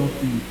interesting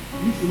to you.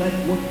 You should like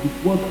what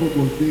God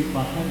was doing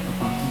for time and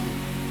past.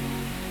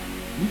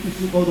 You need to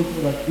sing all those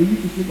songs you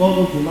need to sing all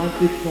those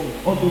romantic songs,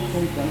 all those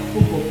songs that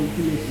spoke of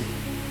intimacy.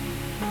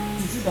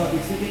 You should have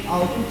been singing,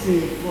 I'll put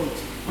you in front.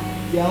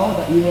 They are all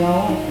the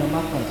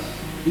matters.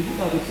 You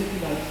should have been singing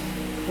that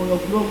for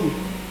your glory,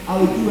 I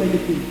will do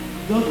anything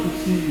just to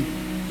see you,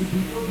 to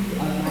behold you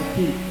as my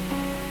king.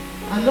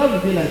 And God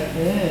will be like,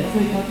 so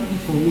you can do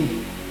this for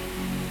me.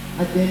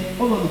 And then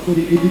all of a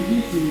sudden, it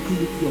begins to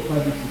intrude into your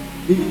privacy.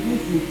 It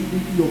begins to intrude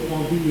into your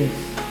convenience.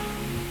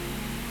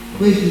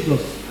 Praise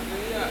Jesus.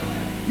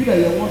 You that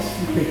you're once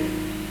sleeping,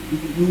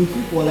 you will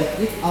sleep for like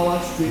 8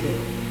 hours straight.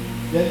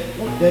 Then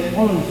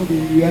all of a sudden,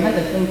 you realize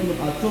that everything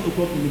at 12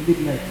 o'clock in the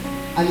midnight.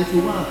 And if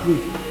you want to pray,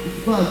 if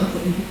you go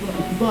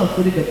and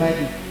study the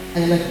Bible, and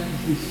you're like, what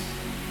is this?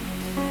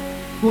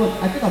 God,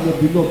 I think I'm your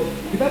beloved.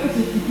 The Bible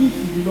says, it gives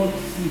you beloved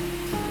sleep.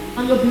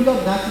 And your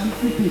beloved that actually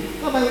sleeping.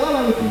 Why am I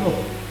waking up?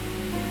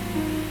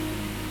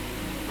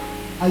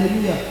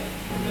 Hallelujah.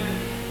 Amen.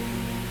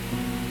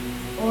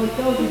 Or it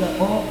tells you that,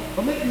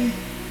 or maybe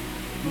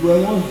you were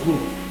once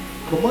broke,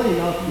 but money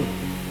now came.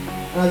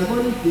 And as the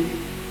money came,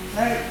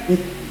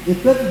 a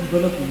person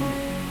developed in you,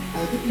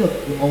 and thinking of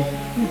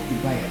food to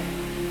buy.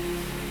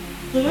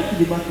 So you went to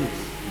the market,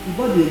 you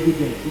bought the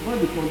ingredients, you bought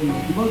the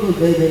condiments, you bought those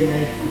very, very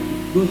nice food,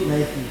 those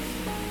nice things,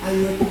 and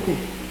you were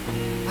cooking.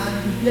 And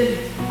you get it,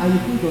 and you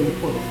put it on the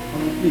pot,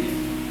 on the plate.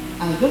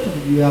 And just as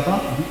you were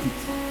about to eat it,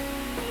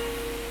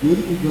 the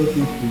only thing God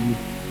says to you,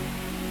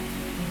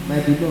 my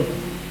beloved,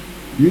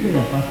 do you know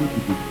that fasting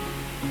today?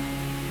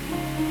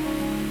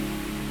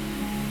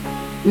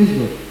 Praise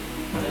God.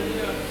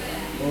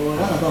 Oh,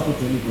 that's about to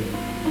anybody.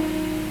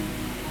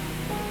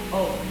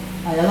 Oh,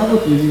 I allow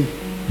it to you.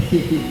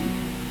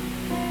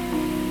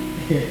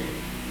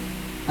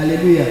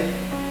 Hallelujah.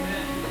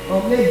 Or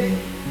maybe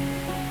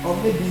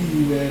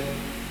you were,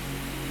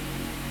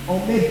 or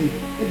maybe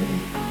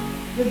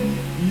you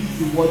used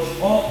to watch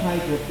all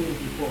kinds of things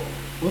before.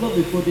 But all of a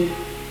sudden,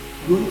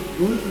 you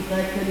only to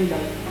start telling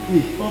that,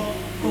 hey, stop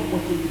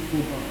watching this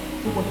program,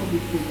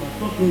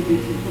 stop doing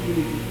this, stop doing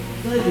this.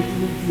 Start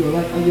listening to your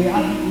life, and you're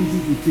having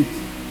issues with it.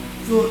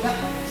 So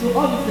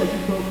all this that you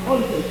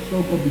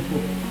talked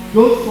before,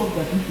 those songs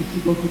that you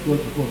should go to God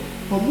before,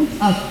 from which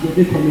ask were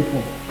they coming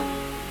from?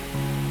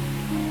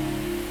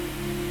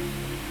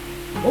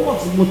 What was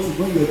the motive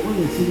when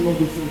you're singing all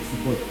those songs to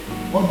God?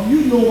 Or do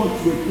you know what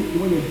you were thinking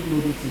when you're doing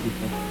all those things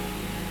before?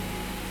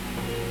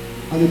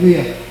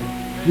 Hallelujah.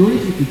 The only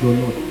thing is your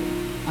Lord.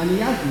 And He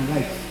has the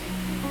right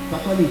to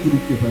actually include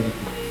it to your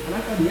privacy. And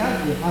actually He has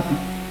the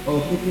habit of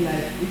making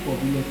life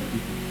inconvenient to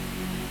people.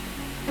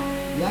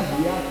 He has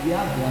the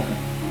habit.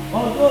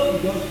 Although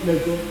He does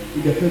pleasure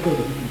in the pleasure of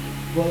the people,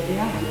 but He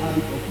has the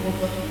habit of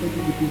constantly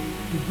telling people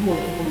to do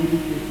uncomfortable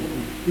things for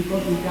Him.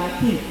 Because He's their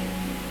King.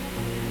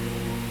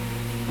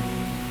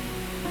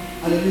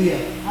 Hallelujah.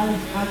 And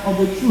of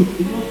the truth,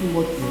 it's not too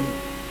much for Him.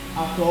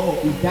 After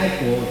all, He died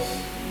for us.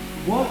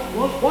 What can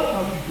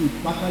we do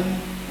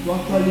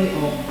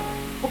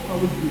what can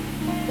we do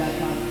that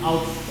can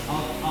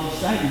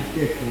outside His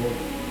death for us?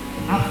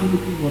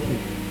 Absolutely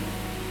nothing.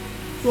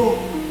 So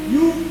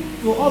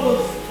all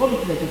those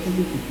things that you're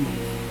supposed to do,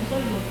 it's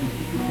not the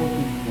difficult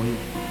thing for Him.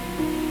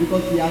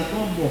 Because He has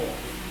done more.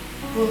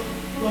 So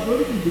as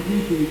already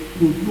beginning to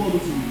do all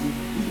those things with you,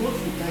 he wants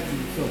to die to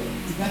himself,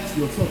 to die to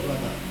yourself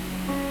rather.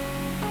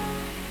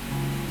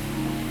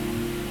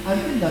 And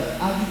think that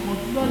as you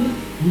continually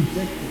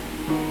reject it,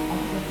 as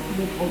you continue to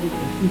make all those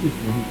excuses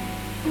for him,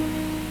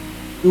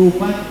 he will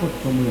find comfort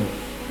somewhere else.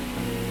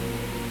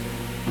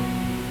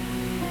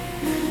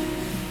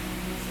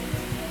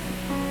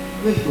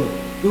 Praise God.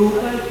 They will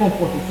find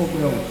comfort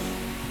somewhere else.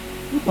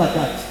 Look at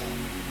that.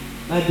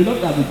 My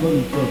beloved had begun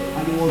in church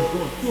and he was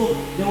gone. So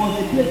there was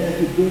a place that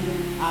he could go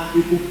and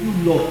he could feel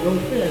love. There was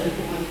a place that he could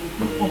go and he could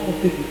feel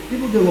comfortable.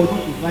 Even though it was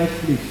not the right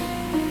place.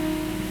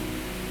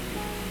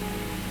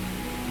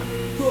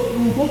 So we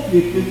will go to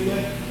a place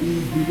where he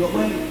is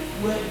beloved,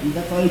 where he is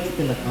actually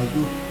treated like as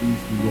though he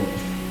is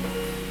beloved.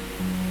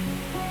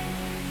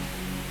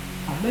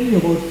 And many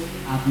of us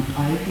are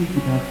entering to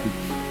that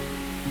place.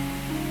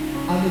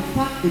 And the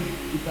fact is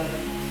that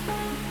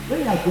when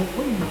you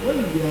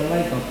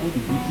realize that God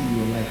is working in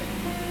your life,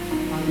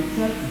 and you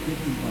try to get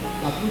him back,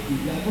 you are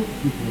going to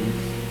pay for it.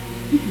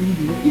 If you read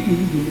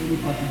the many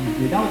passages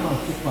there, that woman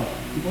suffered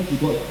because she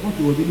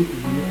was able to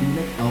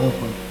connect her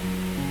husband.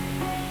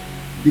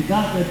 The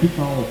guy said beat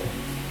her up.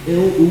 A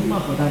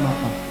woman for that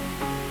matter.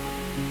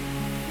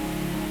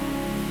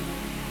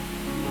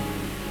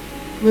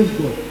 Praise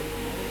God.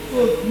 So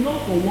not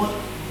for one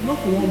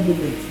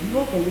moment,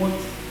 not for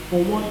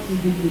one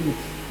single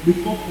minute,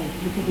 become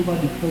conflicted over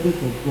the presence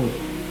of God.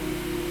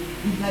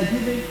 It's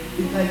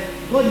like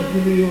God is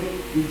giving you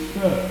his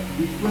prayer,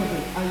 his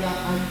presence, and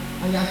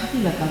you are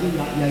sitting like as if you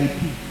are a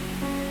pig.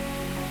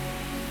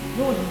 You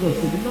know what Jesus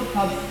said? Do not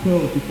have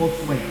pearls before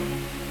swine.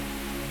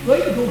 So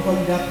if you don't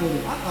value that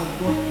presence, how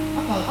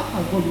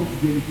can God want to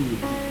do anything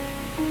with you?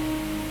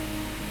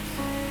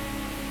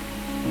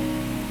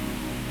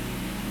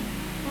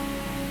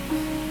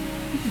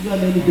 This is why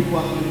many people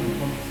are going to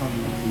become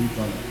family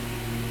spiritually.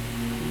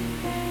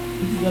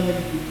 This is why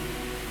many people,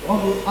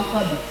 although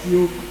after the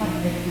trial, after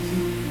the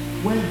ecstasy,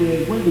 when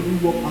they do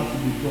walk out of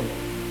the job,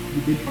 they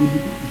begin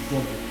to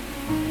struggle.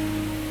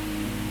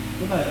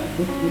 Remember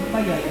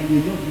you are in a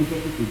young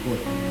relationship with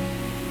God.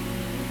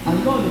 And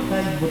not all the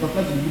time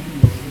butterflies will look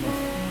in your stomach.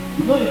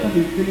 It's not the time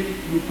you're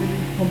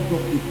feeling pumped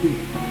up to pray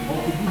or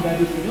to do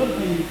Bible study. Not the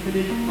time you're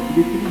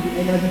feeling the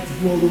energy to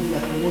do all those things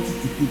that I want you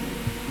to do.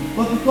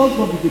 But because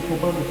God is a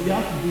commandment, you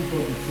have to do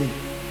God the same.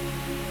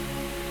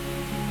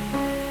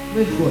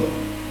 Praise God.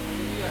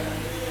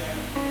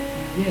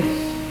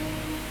 Yes.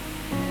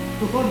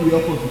 So God will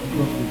help us to do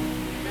justice.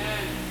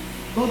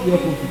 God will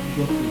help us to do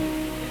justice.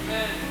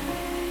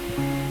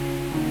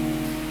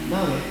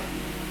 Now,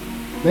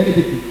 many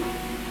people,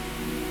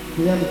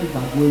 prayer meetings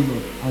are going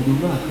on and they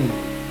will not attend.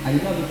 And you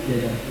don't see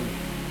their thing.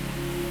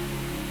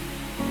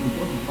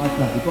 Because it's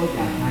bad, because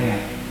they are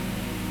tired.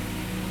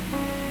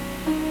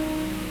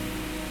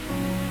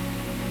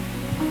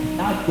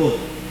 That God,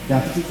 they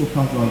are sitting so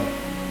casually.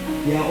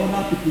 There are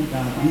other people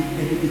that are doing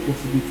everything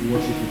possible to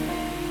worship Him.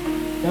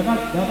 There are other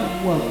people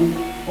who are going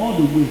all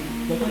the way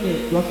to actually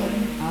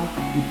have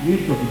a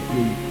glimpse of His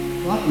glory,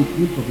 to have a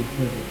glimpse of His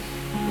presence.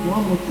 So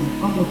how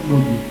much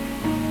more you?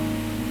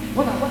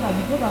 Where have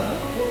you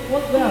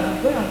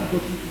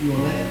gotten to your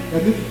life? They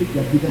are going to think they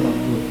are bigger than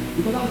God.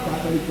 Because that's what they're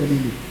actually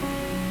telling you.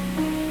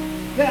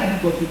 Where have you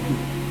gotten to?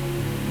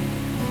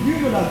 Do you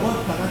know that God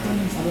can actually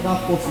use another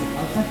person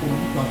outside from you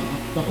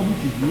to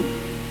accomplish His will?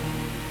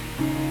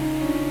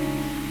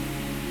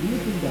 Do you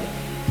think that?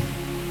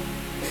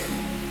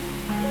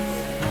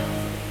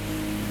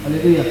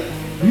 Hallelujah.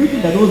 Do you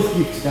think that those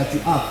gifts that you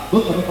have,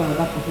 God cannot find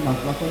another person that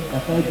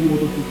actually do all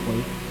those things for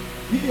you?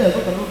 Do you think that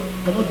God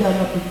cannot get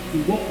another person to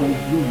work for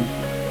His glory?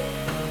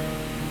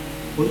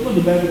 But it's not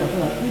the Bible that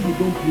says that if you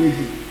don't praise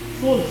Him,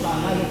 souls shall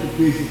rise up to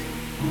praise Him.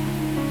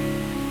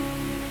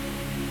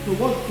 So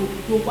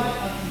why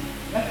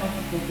can't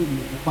you continue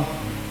with the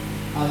fasting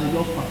and the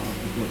love fasting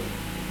to God?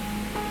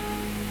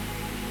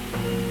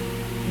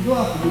 You don't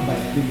have to do by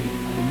feeling.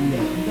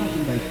 Hallelujah. You don't have to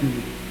do by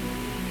feeling.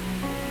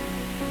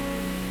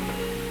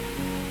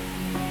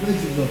 Praise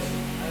Jesus.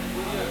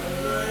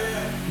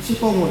 The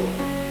second one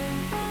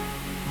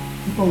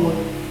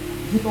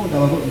that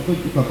we're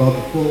going to talk about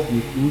before we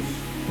close.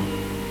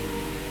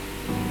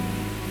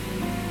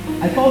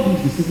 I call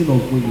this the season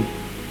of going.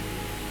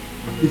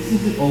 The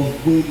season of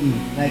going in,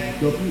 like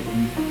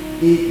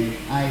WEAING.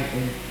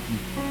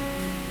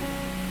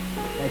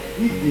 Like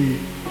if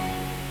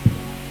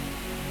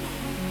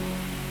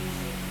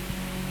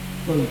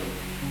sorry.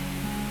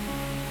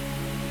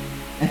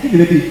 I think the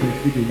baby is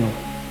breastfeeding now.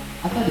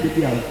 After the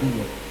baby has grown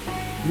up,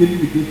 the baby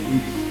begins to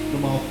age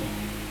normal.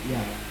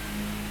 Yeah.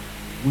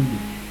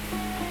 Winning.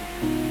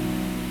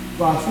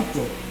 So our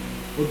scripture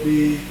would be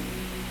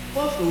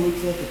 1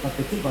 Corinthians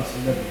chapter 13 verse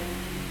 11.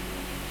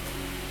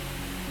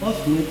 1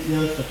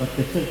 Corinthians chapter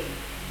 13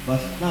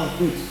 verse, now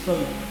wait,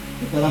 sorry,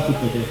 look at that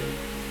scripture there.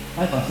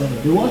 5 verse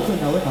 7. The one thing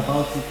that went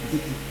about it,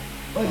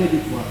 what did they do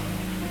to her?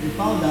 They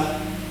found that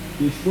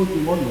they spoke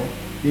in one law,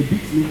 they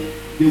beat me,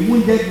 they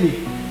wounded me.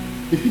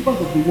 The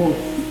keepers of the walls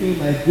took away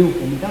my veil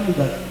from me. That means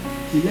that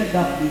she left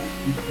that place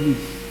with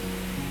grace.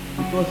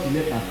 because she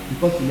left her,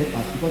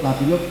 because I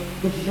belong,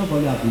 because she's not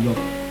only I belong.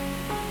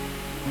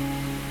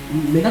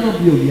 May that not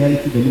be your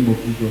reality in the name of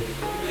Jesus.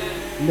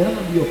 May that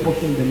not be your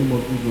portion in the name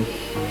of Jesus.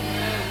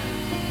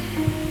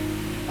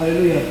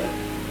 Hallelujah.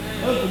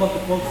 Let's go back to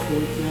 1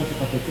 Corinthians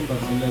chapter 13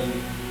 verse 11.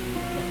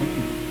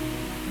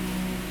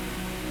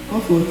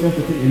 1 Corinthians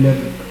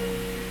 13:11.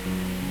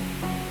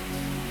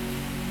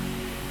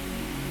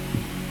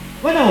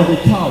 When I was a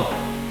child,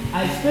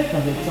 I spake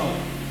as a child.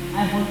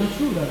 I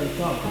understood as a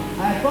child.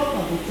 I thought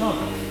as a child.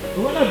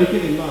 But when I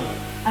became a man,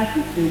 I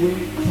put away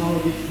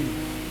childish things.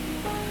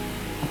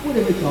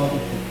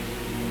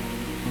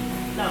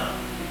 Now,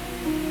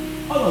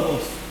 all of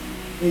us,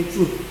 in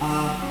truth,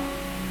 are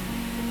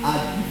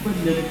different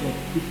levels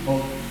of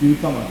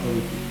spiritual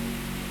maturity.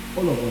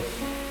 All of us.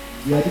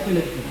 We are different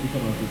levels of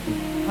spiritual maturity.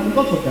 And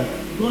because of that,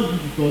 God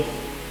uses us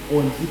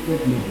on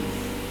different levels.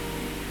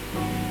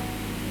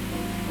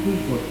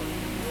 Praise God.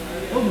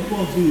 God will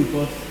come be with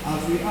us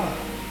as we are.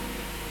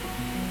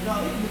 Now,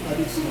 if you look at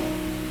this now,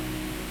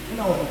 when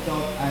I was a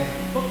child, I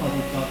thought as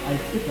a child, I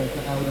spoke as a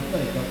child, I was a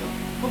child.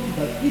 What is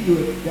that? If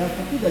there are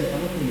something that you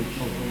cannot tell a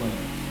child normally,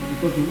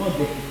 because you not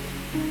get it.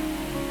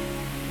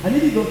 And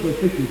if you don't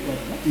respect your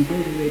child, that is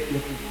very, very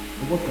careful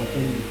of what you are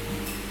telling you.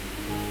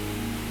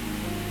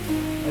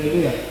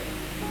 Hallelujah.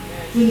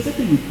 So the same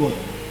thing with God.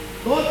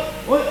 God,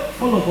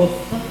 all of us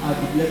start at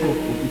the level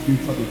of the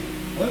spiritual being.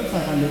 When we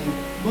start at that level,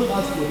 God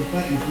has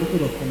modified his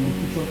method of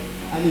communication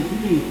and his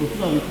dealing with us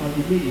so that we can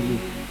remain in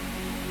it.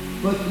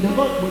 But the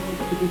God wants to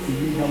be able to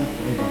remain down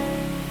forever.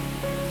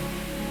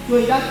 So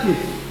in that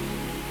case,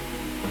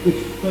 wait,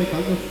 so you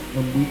can just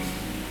wait.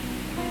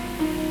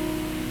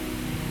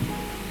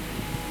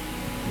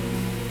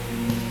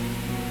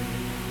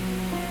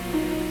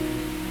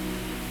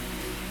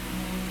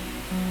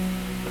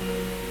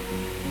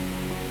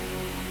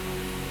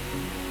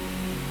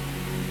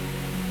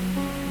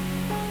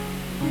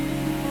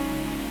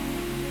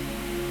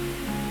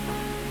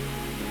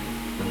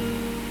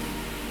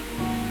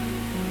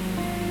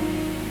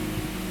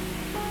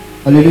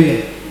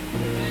 Hallelujah.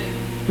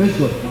 Praise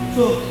God.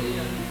 So,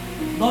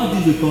 God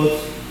is with us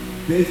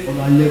based on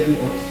our level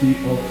of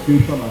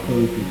spiritual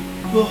maturity.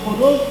 So, for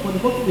the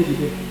person they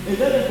did,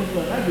 it's very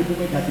important that the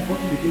moment that the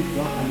person begins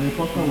to have an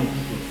encounter with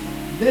Jesus.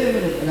 Very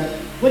important that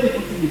when the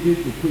person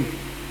begins to pray,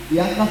 the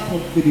answer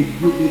comes to the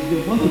voice of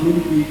the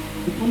Holy Spirit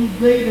becomes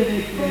very,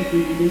 very clear to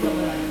him in a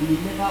way that he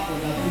never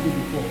understood it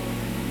before.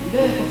 It's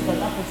very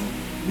important that person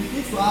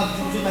begins to have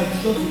dreams like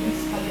Jesus will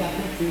physically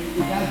affect him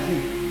in that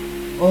dream.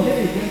 Or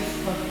then he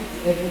gets transferred to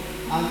heaven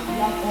and he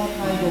has all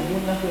kinds of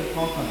wonderful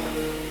encounters.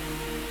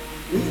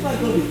 It's why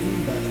God is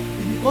doing that.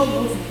 It's because he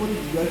wants to put it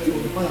to reality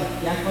of the fact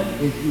that he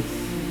actually exists.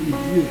 He is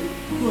real.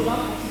 So that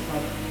person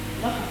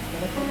can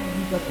actually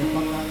use that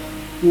encounter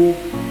to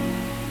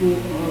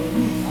use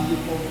as a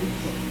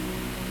conviction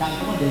that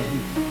God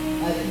exists.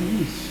 As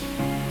he is.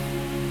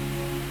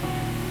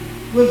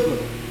 Praise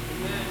God.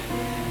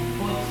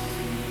 But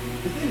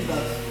the thing is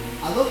that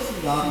I don't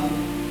see that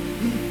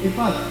in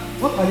fact,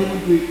 what can even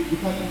do it? You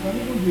can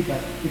even do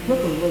that. The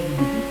person of God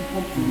will begin to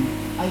come to you.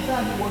 I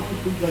certainly want to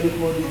usually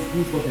call these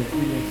goosebump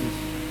experiences.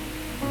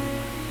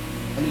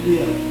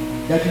 Hallelujah.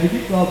 That you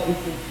begin to have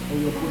goosebumps on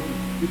your body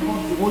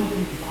because the only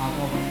thing is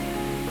around.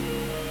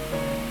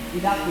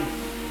 In that case.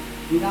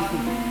 And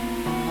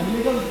the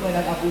reason why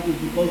that happens is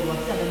because you are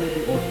still at the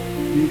level of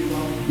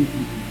spiritual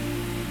dignity.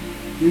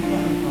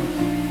 Spiritual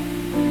infancy.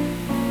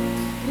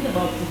 The thing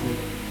about children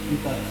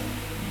is that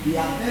they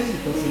are very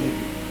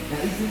impressionable. They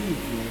are easily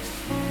influenced.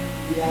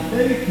 They are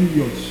very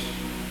curious.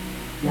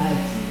 They are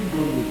extremely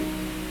vulnerable.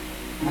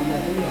 And they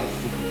are very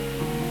outspoken.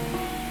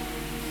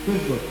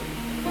 Praise God.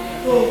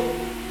 So,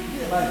 the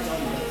thing about a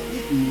child is that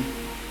if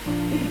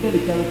you tell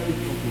the child to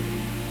take something,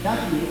 that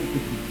will not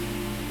take it.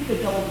 If the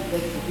child wants to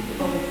test something, if the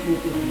child wants to do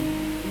something,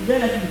 it's very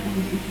likely to put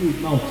it into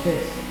his mouth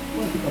first.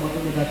 What do you think about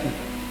that thing?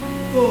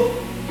 So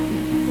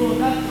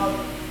that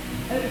child,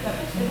 every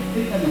time it's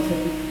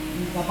something,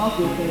 it's about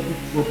to enter into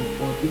trouble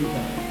or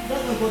danger.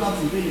 That's why God has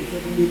to reveal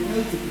himself in a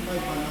very simplified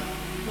manner.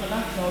 So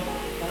that child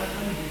can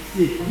actually be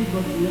safe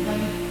because he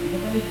actually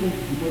goes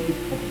to the body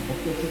of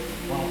oppression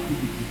or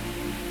activity.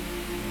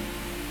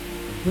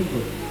 Praise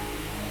God.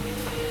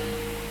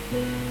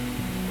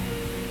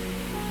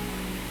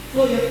 So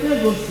you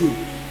experience those things,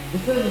 you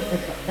experience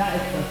that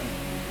ecstasy,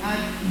 and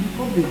it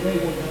becomes a very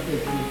wonderful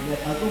experience.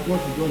 Like as though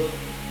God is just,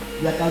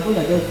 like as though you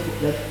are just,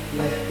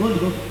 like God is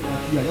just looking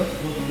at you, you are just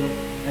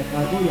like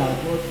as though you are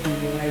just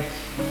feeling right.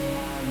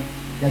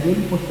 They are the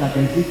only person that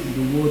exists in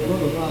the world. God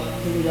does not have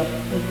 7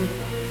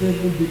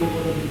 billion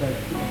other people that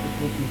exist at the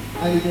world.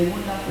 And it's a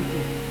wonderful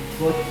thing.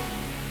 But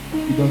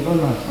it does not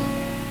last.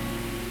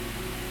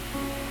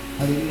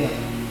 Hallelujah.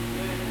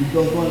 It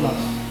does not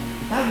last.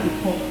 The time will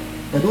come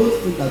that those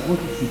things that God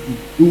should do,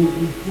 they will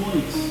withdraw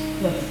it so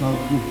that you can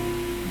go.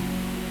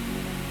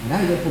 And that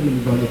is the problem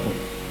with God.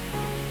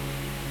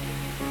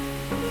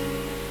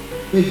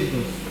 Praise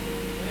Jesus.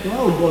 So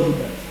how will God do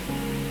that?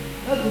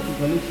 Let's go to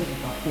Galatians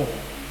chapter 4,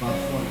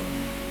 verse 1.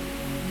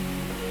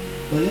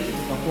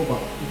 Galatians chapter 4,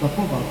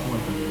 verse 1.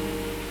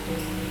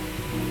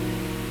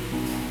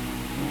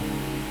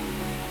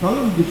 Can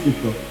you read the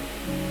scripture?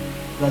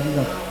 That is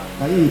that.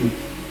 Can you read it?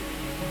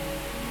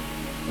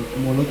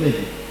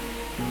 Homology.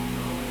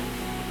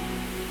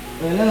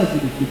 Let us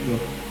read the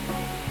scripture.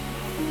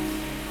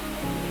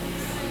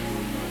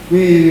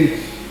 Wait.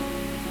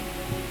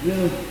 Let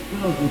us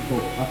go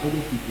for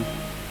according to people.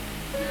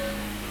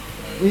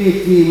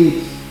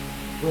 Wait.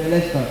 Well,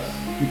 let's start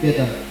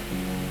together.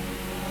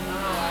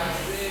 Now I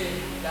say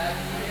that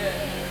here,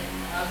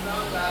 as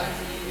long as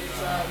he is a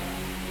child,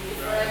 he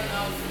feareth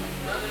nothing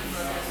from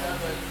himself,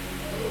 but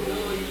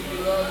though he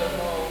below the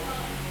whole.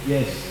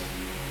 Yes.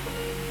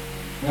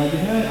 Now the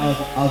hair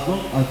as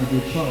long as it is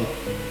a child,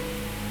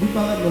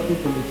 different nothing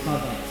from the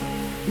servant.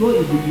 God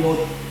is the Lord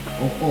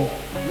of all.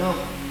 Now,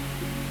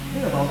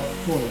 think about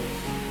sons.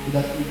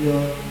 That in the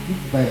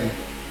Greek Bible,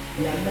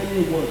 there are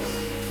many words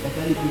that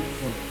can be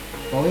son.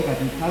 However,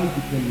 they carry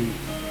different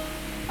meanings.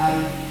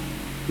 And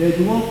there's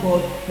one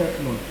called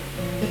Teflon.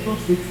 Teflon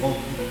speaks of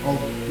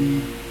the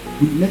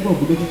level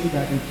of relationship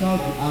that a child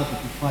will have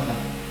with his father.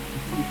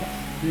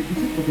 It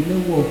speaks of the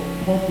level of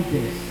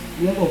confidence,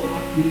 the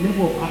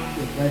level of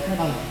access that a child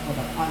has with his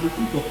father, and the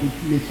speaks of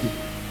intimacy.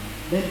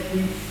 Then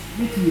in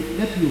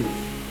Nephews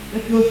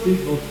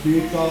speaks of a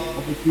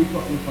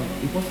spiritual infant,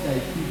 a person that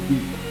is still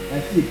big,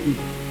 that is still a kid,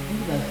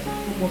 something that is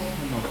so much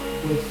carnal,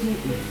 but is still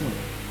a son.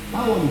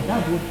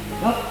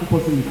 That's the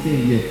person is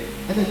saying here.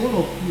 And there's one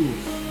of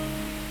Theos,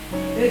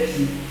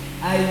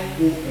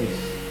 H-U-I-O-S.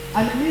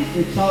 And it means a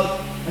child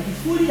that is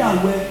fully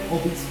aware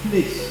of his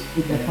place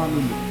in the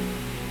family.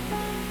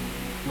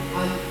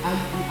 And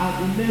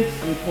it makes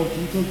a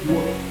contribution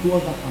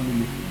towards that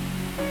family.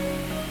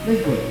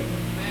 Let's go.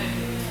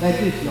 Like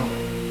this now.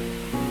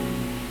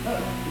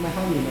 My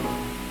family now.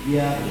 We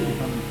are in the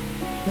family.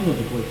 Ten of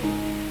the boys.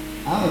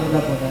 I have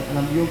another brother and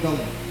I'm the younger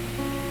one.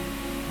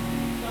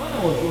 Now when I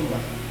was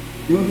younger,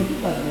 there was a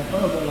thing that my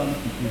father would allow me to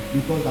do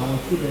because I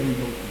was so very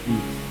young to do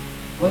it.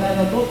 But as I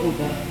got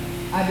older,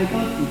 I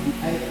began to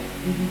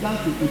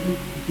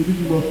do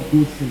more of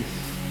those things.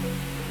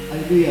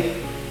 Hallelujah.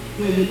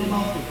 So it's a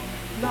normal thing.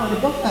 Now the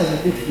doctor as a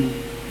nephew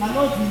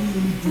cannot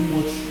really do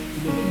much to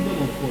the kingdom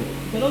of God.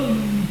 He cannot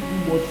really do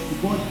much to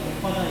God the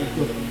Father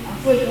himself. And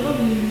so he cannot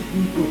really do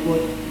to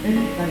God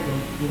any kind of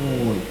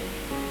joy.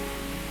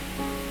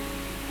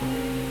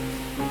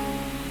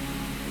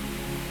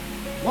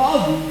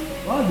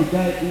 While the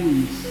guy who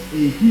is a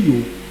hero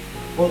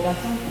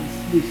understands his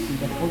place in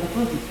the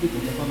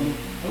family,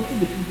 and also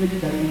the privilege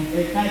that he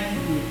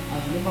entitled to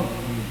as a member of the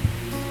family.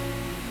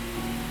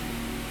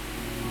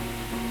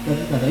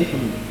 That's it, are you?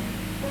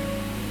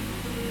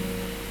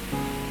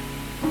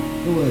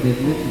 Don't worry,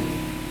 there's nothing.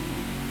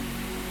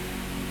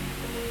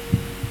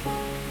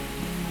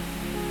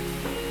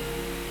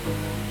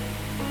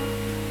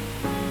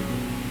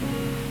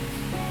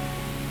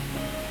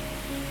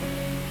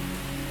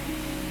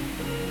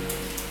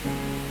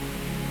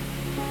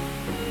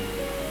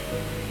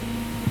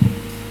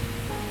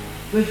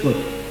 Praise God.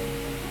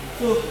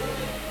 So,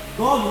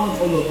 God wants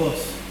all of us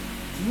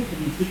to look at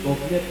the state of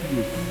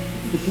nephews,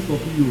 to the state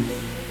of heroes.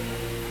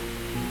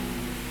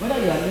 Whether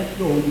you are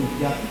nephew or youth,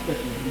 they are two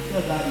persons. We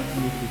said that is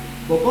also.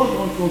 But God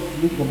wants us to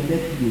look from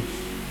nephews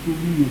to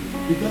heroes.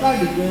 Because that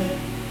is when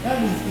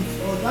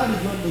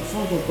the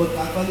sons of God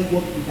actually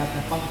work in their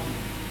capacity.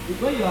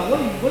 When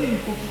you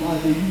function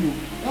as a hero,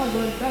 that's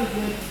when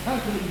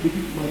you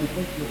begin to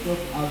manifest yourself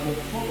as a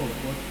son of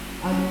God,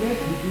 and where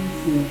to do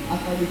so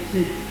actually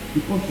change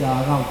because you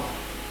are around.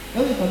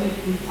 Then you can make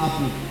things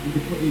happen in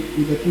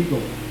the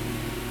kingdom.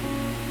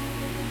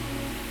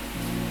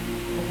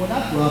 But for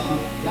that to happen,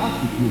 you have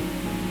to grow.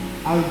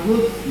 And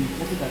growth is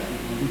something that is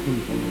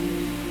habitual for you.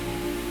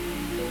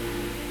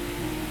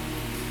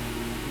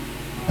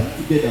 Are you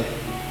together?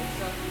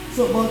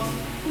 So, but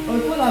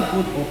before that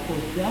growth, of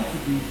course, there has to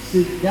be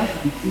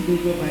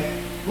signals whereby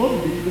God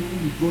will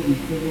definitely withdraw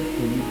his presence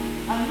from you.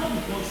 And not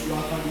because you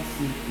are actually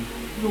sinful.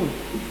 No,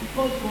 it's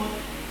because God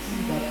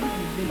sees that if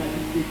you stay like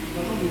this state, you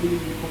cannot really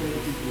become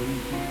anything for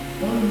him. You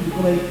cannot really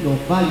become anything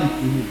of value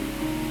to him.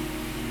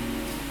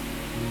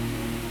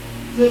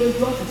 So it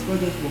withdraws his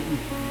presence from you.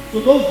 So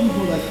those who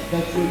know that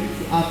you need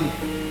to have it,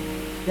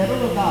 they are no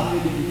longer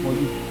available for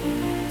you.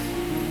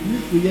 You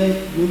need to hear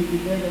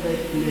that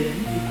you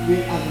need to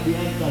pray and be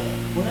answered.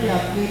 But now you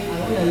are praying and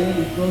all you are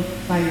hearing is just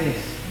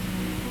silence.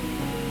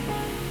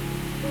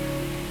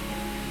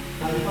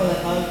 And because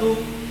like, although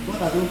God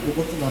has not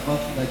forgotten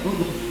about you, like God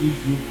just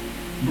use you,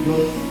 you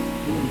just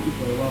go with you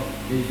for a while,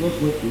 then you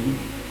just went to you,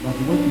 but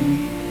you went to you,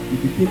 you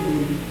became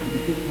lonely, you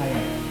became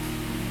tired.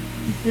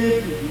 You stay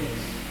with yes.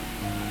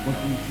 But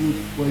it is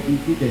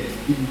needed, it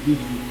is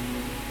useful.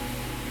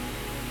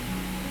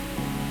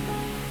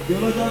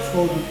 Theologians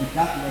call this the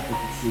dark night of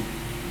the soul.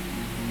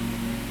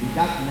 The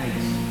dark night.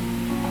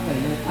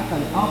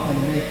 How can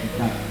the night be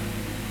dark?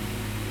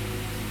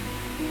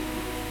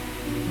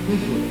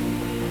 Praise God.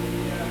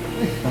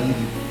 Let's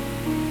believe it.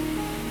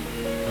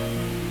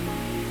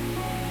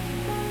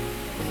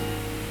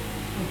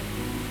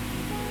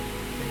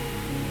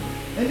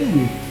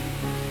 Anyway,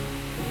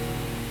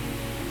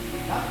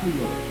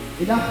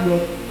 in that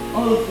period,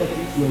 all those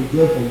things you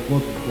enjoy from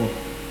God before,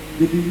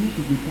 they begin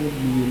to become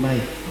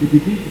minimized. They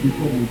begin to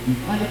become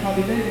reduced. And it can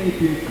be very, very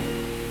painful.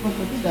 Because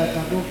the thing that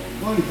can go,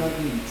 God is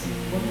angry with you.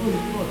 But no,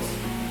 it's not.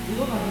 He's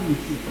not angry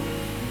with you.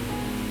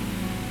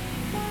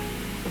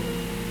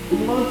 He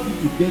wants you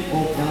to get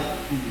off that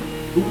thing.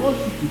 He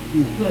wants you to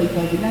go so that you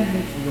can rely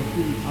less on your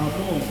feelings and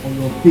more on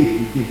your faith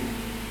with him.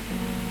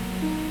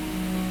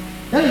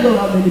 That is not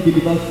how many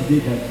believers today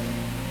that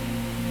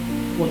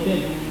for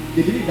them,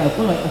 they believe that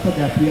God has answered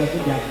their prayers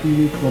when they are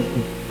feeling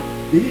something.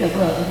 They believe that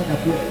God has answered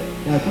their prayers.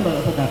 That God has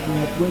answered their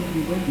prayers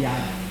when they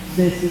are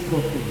sensing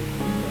something.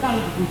 That's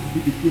not supposed to be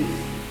the case.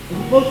 You're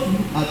supposed to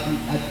look at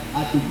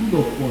the will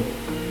of God,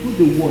 do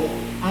the word,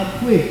 and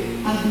pray,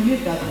 and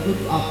believe that it's going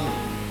to happen.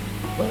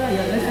 Whether it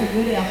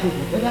happens,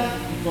 whether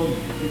it's on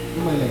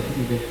whether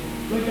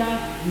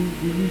you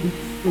believe it,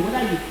 so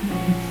whether you feel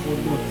it or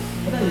not,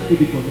 whether you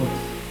feel it or not.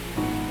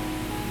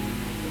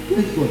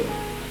 Praise God.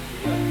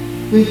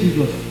 Praise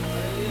Jesus.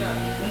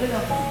 So let us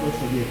ask a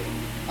question here.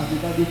 As we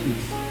can do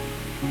this.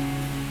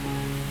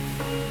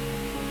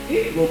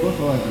 If God goes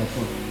forward as my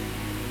son,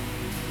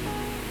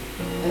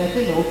 and I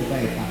think I want to buy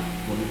a car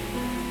for me,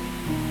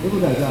 even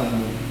though I don't have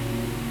money,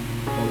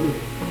 or wait,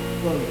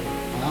 sorry,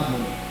 I have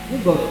money. If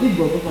God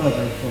goes forward as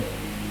my son,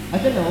 I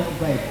think I want to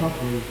buy a car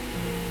for you.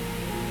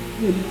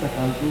 You know, this I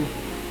can go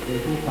a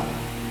whole car.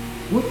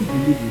 What you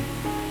believe in?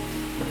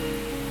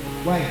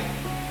 Why?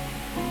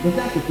 Does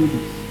that have to pay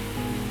this?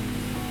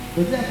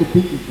 Does that have to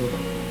pay this up?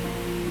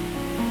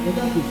 Does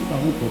that have to sit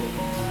and wake up?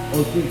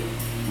 Or drink?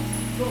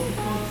 No,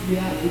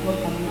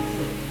 because I'm not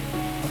sure.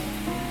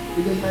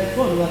 Because my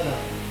son rather,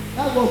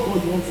 that's what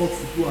God wants us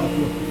to do as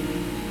well.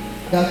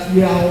 That we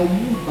are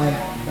unmoved by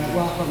that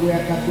we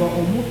are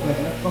unmoved by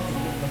the natural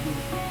phenomenon.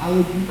 I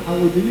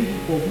will believe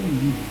it for who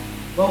he is.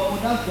 But for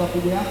that to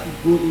happen, we have to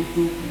go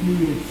into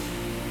millions.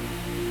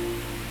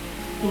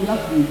 So we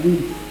have to be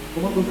willing for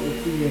all those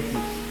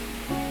experiences.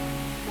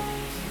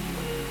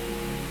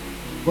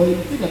 But you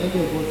see that many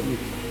of us wait,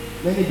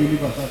 many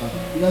believers are that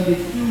because they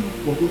still look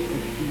for those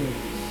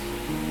experiences.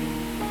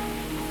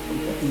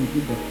 You try to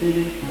regain the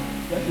feeling,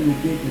 try to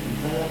regain the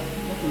desire,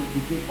 try to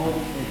regain all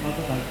those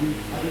encounters and dreams.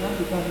 And then now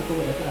you can't do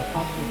someone that said,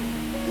 pastor,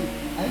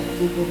 I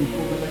used to go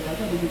before, but I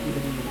can't really do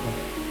anything like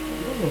that.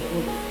 Because of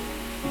God,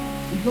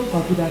 it's not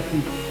for good at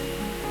it.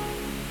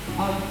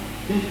 And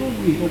there's no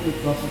way it's not going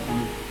to happen to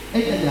you.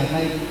 Anytime they are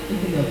guiding,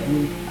 anytime they are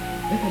going,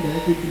 anytime they are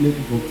entering to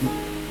levels of good,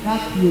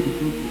 that period is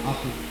going to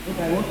happen.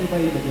 Okay, whatever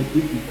you have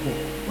been before,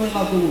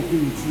 whatever God will do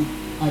with you,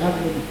 and that's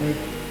not the time.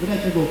 When I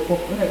say of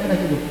when I say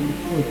of police,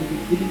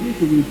 it begins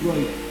to withdraw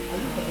it. And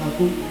look at our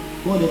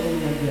God is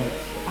only angry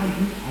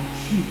and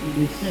cheap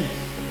in a sense.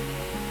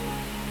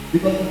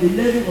 Because it's the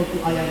level of the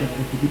higher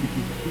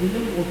responsibility, it's the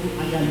level of the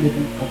higher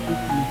level of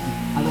intimacy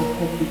and of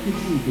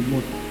communication with the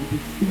Lord, with the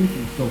Spirit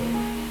Himself.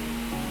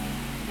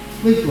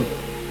 Praise God.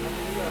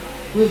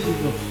 Praise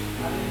Jesus.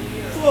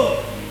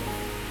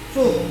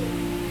 So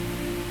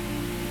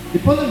the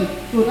problem is,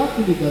 so that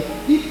thing is that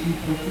if you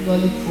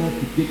continually try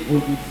to get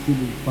all these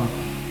feelings back,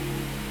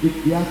 if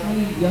you are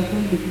actually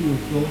making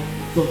yourself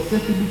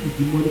susceptible to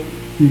demonic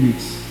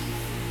spirits.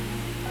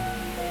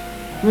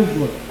 Praise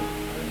God.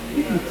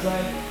 If you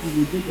try to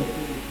reject your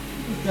feelings,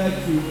 if you try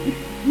to, if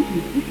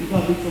you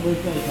can't make somebody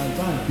try, you can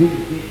try and drink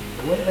the day,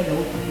 or whatever they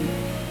want to do,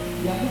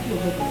 you are making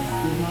yourself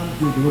to not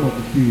do the word of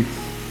the Spirit.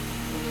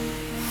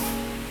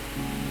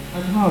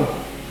 And how?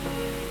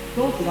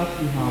 Don't ask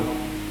me how.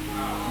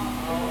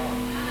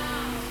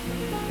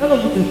 Let us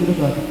look at Exodus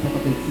chapter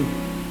 32.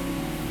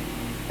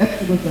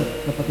 Exodus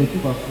chapter 32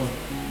 verse 1.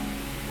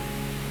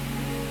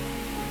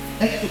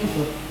 Exodus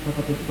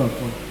chapter 32 verse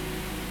 1.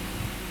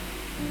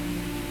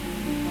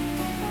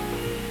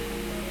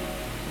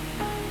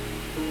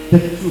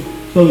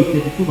 Sorry,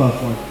 32 verse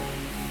 1.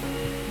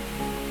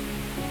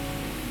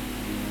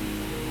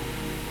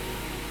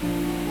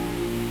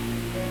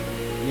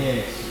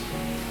 Yes.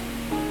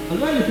 And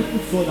when the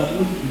people saw that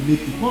Moses was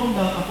late to come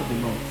down out of the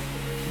mount,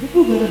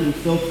 people gathered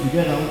themselves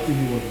together unto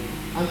him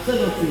and said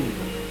unto him,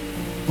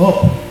 up,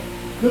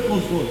 make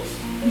us gods,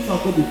 which shall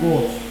go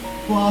before us.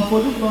 For as for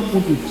this man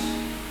Moses,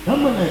 that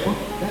man that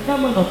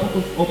brought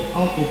us up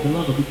out of the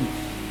land of Egypt,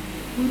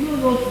 we know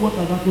not what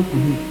has happened to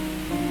him.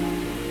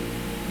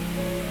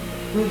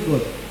 Praise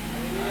God.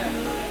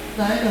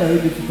 Now I never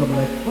read this book, I'm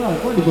like,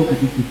 what did God with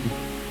these people?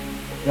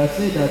 They are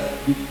saying that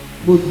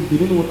Moses, they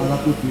don't know what has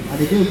happened to him, and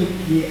they don't even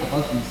care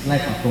about his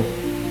life at all.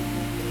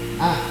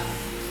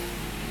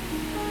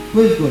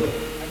 Praise God.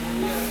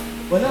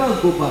 But let us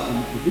go back a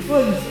little.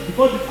 Before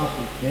this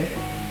happened,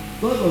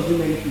 God was doing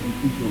many things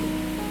with Israel.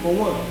 For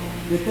one,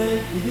 he did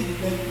the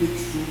 10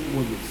 plagues through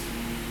Moses.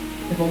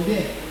 And from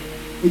there,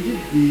 they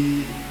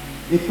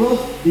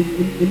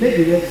made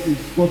the Red Sea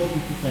cross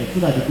two sides so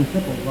that they could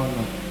step on ground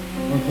land,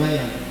 on dry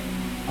land.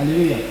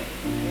 Hallelujah.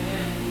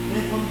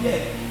 Then from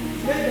there,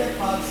 he made them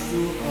pass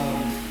through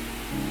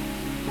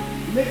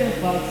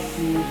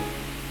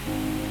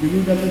the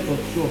wilderness of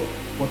Shur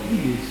for 3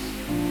 days.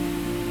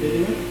 Then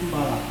they went to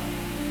Mara,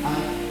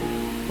 and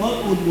God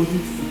told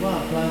Moses to go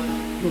and plant.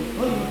 No,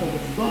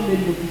 God made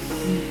Moses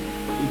see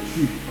a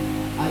tree,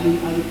 and he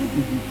took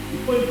he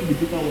poured into the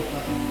bitter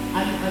water,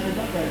 and the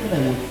doctor said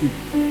I was sick.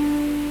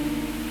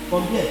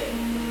 From there,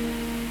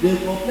 they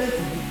complained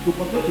to the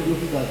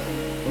officer that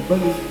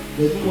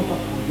there's no water,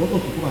 you want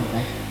us to come and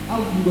die. How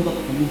would you go back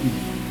to meet this?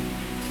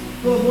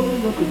 So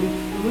waiting not to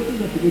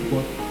meet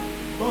God.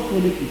 God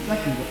told him to start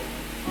to work,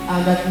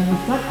 and that he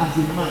will start as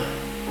a man,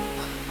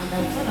 and I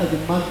will start as a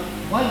man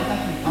while the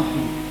time is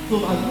happening. So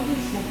as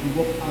Moses walked to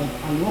work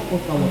and walk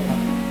after water,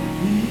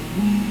 we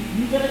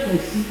usually can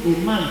see a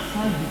man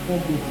stand before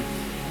Moses,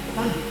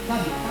 stand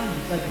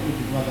beside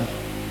Moses rather.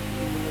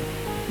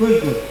 Praise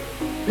God.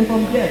 Then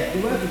from there, they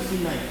went to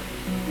Sinai,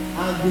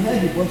 and they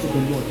heard the voice of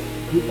the Lord,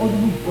 the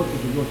audible voice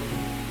of the Lord.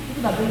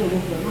 People that don't know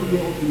what we are not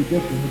here until we get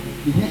to heaven.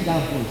 They heard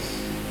that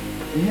voice.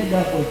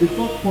 They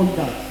saw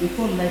thunder, they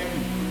saw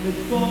lightning, they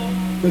saw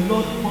the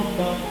Lord come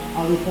down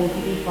and we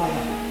consuming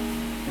fire.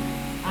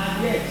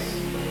 And yes,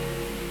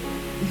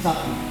 this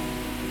happened.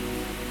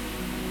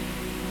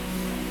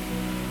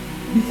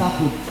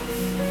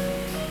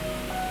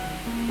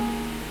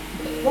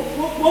 What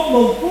more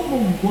will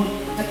God,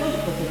 I tell you,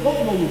 what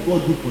more will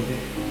God do for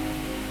them?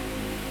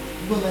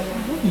 Because like,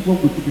 what is wrong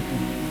with you people?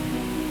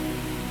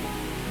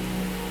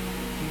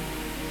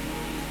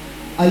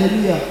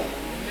 Hallelujah.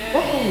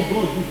 What will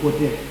God do for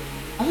them?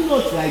 I think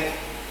not like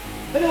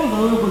anyone is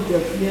not going to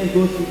experience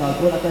those things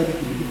that God actually did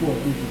to the people of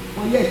Israel.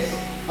 But yet,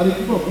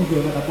 people of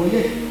Israel rather, but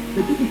yet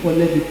they took it for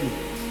levity.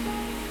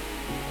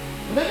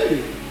 But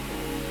anyway,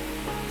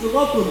 so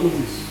God told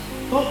Moses,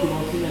 come to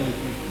Mount Sinai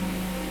with me.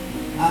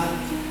 And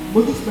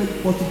Moses spent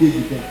 40 days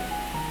with them.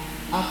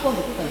 At first,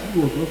 the thought that he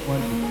was just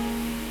 1 day.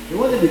 They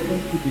wanted to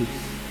spend 2 days.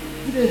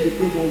 2 days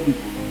became 1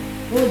 week.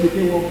 1 week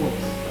became 1 month.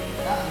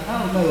 That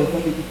was why I was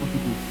trying to do 40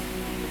 days.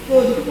 So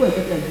the people were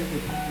getting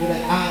agitated. They're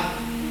like,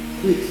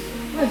 wait,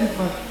 where is this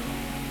man?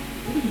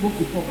 What did you go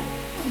to come?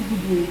 What is he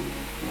doing?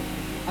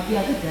 After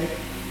I think, right?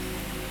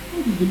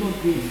 What is the Lord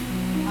doing?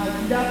 And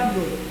in that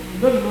period, the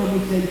Lord did not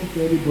even say anything to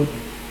anybody.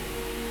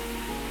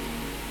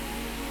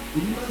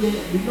 They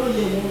did not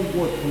hear one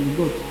word from the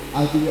Lord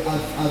as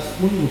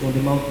Moses was on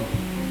the mountain.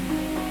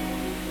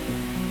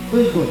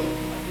 Praise God.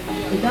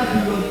 In that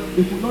period,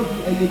 they could not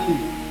do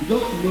anything. They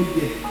just remained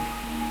there.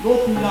 No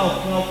pillar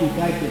of cloud to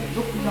guide them.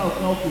 No pillar of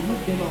cloud to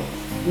move them out.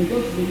 They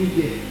just remained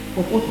there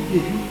for 40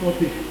 days, doing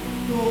nothing.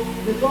 So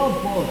they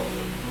got bored.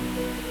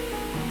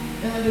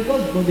 And they got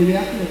bored. They were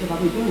asking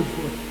themselves, where is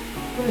God?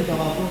 Where is our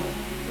God?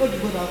 Where is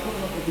God our God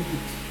out of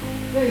Egypt?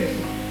 Where is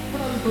He? What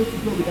are we going to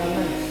do with our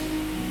lives?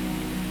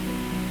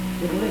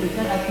 They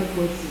started asking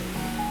questions.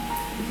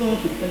 It's not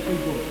to thank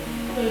God.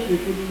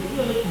 It's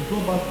not to go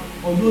back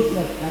on those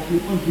that we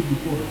once did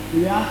before.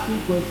 They were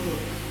asking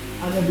questions.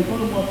 And they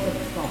become more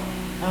skeptical.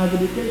 And they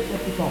became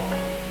skeptical.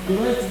 They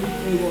went to meet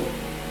Aaron.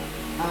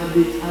 And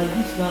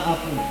this now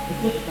happened.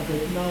 Except that they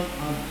now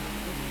and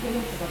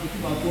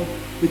God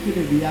became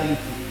a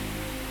reality.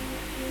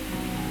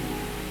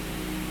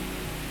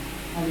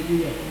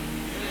 Hallelujah.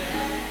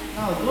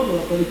 Now God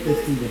was actually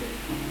testing them.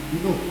 You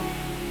know.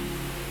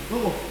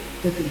 God was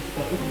testing them.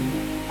 Okay,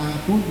 I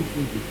have done this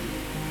thing before.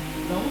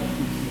 Now I want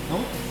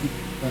to see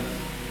that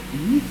you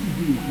need to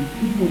do it with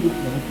even when you are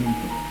not doing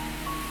it.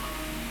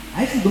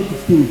 I still got to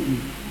stay with you,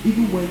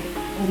 even when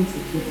all those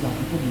successes have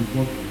become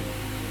important.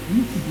 You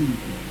need to do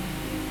it.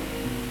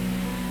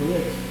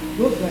 Correct.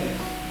 Those guys,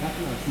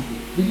 Captain and Sugar,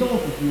 they know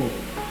what to do.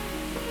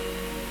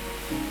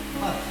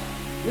 But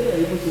they were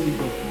able to say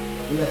God.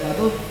 They're like, I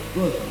don't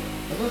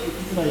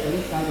teach that you can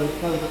just carry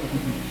on to do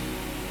it.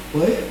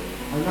 But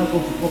and now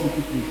God to come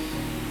into place.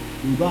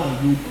 You go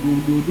and you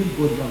need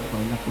God down for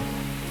an apple.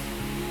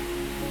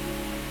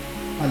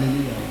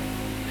 Hallelujah.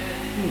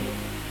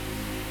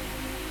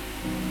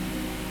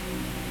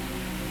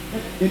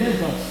 The next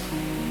verse.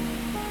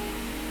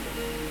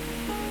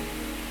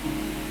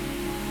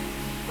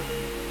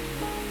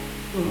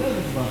 So let's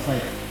go to verse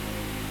 5.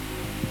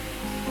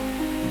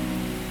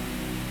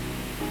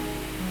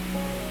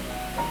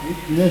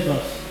 The next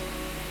verse.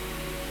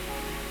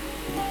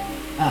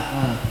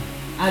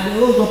 And they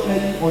rose up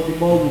early on the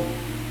morrow,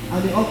 and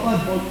they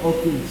offered burnt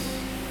offerings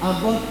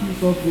and burnt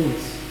peace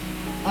offerings.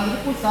 And the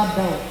people sat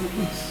down to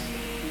eat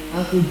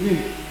and to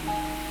drink,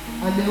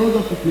 and they rose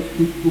up to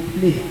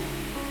play.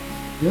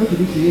 They want to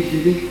do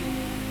shiri.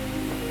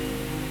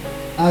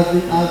 As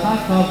that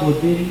crowd was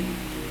being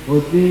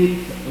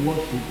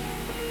worshipped,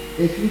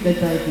 a spirit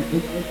entered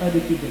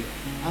into them,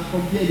 and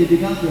from there they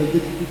began to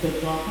engage in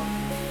sexual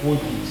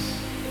worship.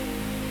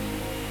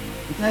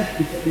 Besides,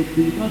 they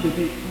began to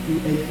engage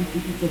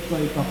in sexual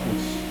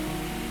intercourse.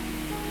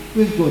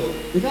 Praise God.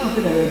 The kind of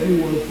thing that we are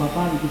doing was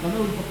barbaric. We cannot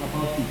really talk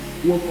about it.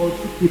 It was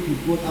also people,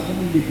 it was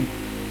abominable.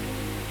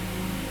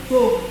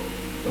 So,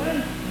 and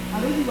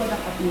the reason why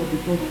that happened was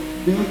because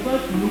they were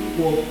trying to look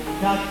for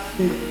that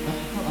state that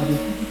are the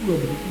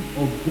physical ability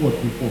of God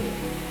before.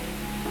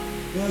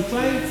 They were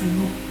trying to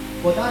look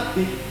for that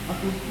thing and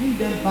to bring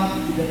them back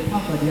to the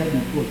path that they had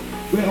with God,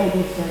 where all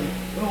those signs,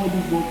 where all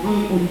these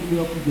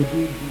miracles were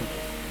doing here.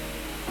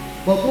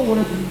 But God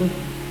wanted to move them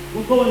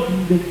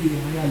to a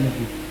higher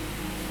level.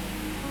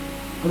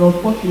 And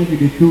unfortunately,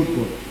 they failed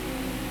God.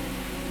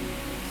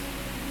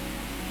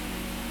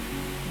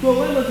 So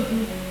when those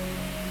people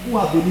who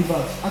are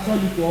believers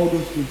actually look for all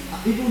those things,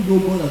 even though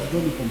God has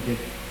drawn you from them,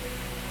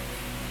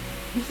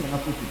 this can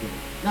happen to them.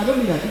 Now I don't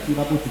mean that this will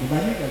happen to them,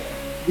 but I mean that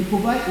it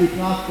provides a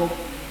platform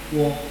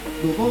for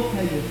the whole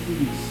kind of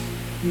spirits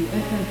to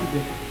enter into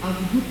them and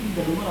to do things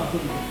that they will not have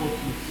done in the first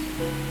place.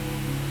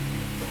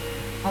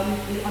 And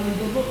it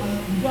does not, and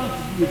you don't have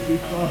to be a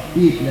spiritual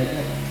babe like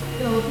that.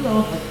 You know, things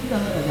are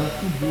not that they are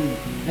too boring.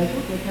 There's no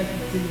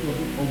technical things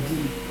of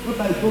doing.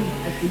 Whereby you don't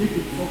isolate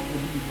yourself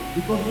from you.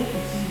 Because you want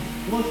to see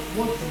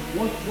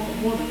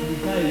what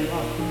desire you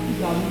have. If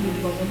you are willing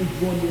to actually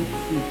draw near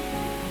to you.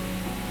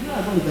 You know,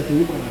 as long as like a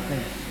woman at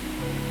times.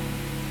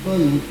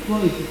 Sorry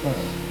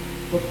sisters.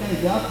 Sometimes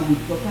they have to be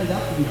for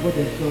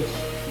themselves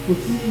to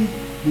see if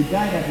the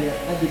guy that is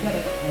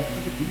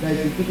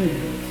interested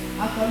in them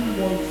actually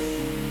wants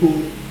to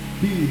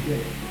be with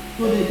them.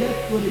 So they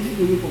move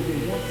away from them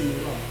once in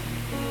a while.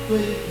 So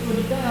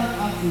the guy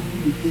has to do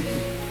the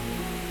chasing.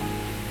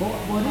 But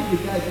if the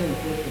guy is not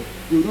interested,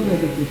 he will not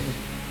get the chasing.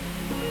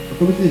 The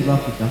committee is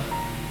back, sir.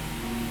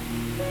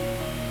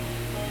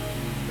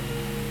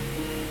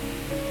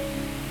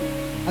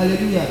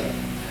 Hallelujah.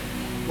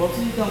 But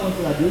since that one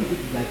said that the only thing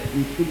is like a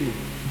feeling,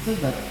 he says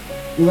that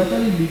he will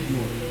actually lead you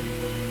on.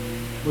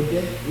 But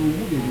then he will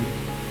move away.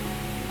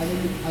 And as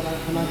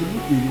he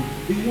moves away,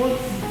 he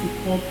wants you to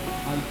come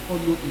and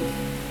follow him.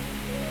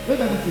 When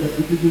I say that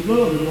it is the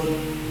glory of the Lord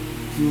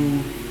to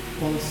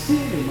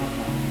conceal the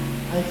matter,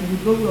 and it is the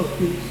glory of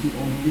things to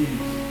unveil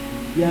it.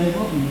 They are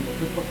not in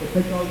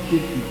perpetual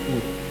change with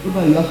God.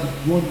 Whereby you have to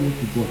draw near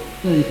to God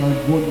so that you can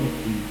draw near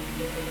to you.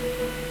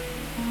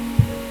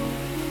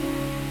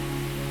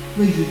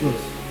 Praise Jesus.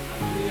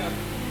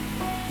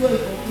 So in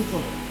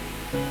conclusion,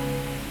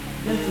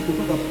 let's talk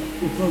about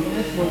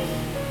next month.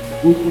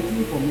 We'll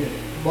continue from here.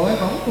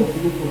 However, I want to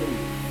go from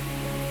here.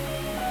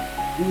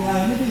 We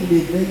are living in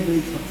a very,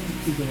 very strategic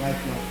season right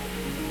now.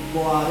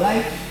 For our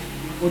life,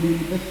 for the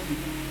university,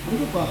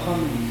 also for our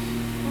families.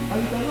 And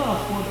we cannot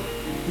afford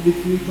to be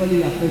spiritually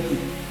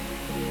affected.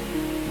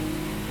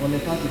 Or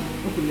lethargic.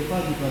 Okay,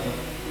 lethargic rather.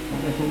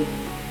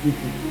 We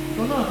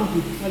cannot afford to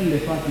be spiritually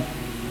lethargic.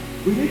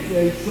 We need to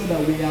ensure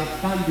that we are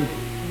standing.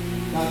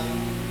 That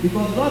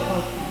because God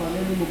can come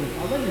at any moment.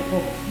 And when He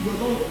comes, He does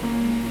not,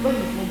 when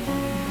He comes, He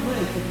cannot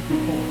expect it to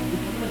come. He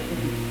cannot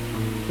expect it.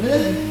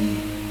 Let us see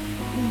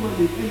when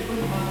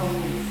the man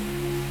comes,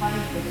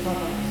 finds the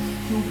servant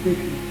still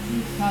faithful,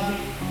 still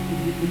serving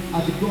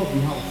at the door of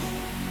the house.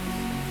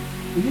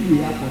 Will you be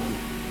happy?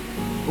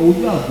 Or will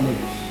you have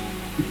blessed?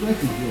 The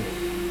choice is yours.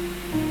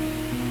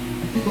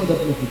 I think all that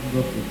blessed is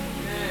yours.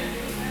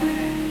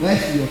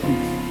 Rise to your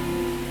feet.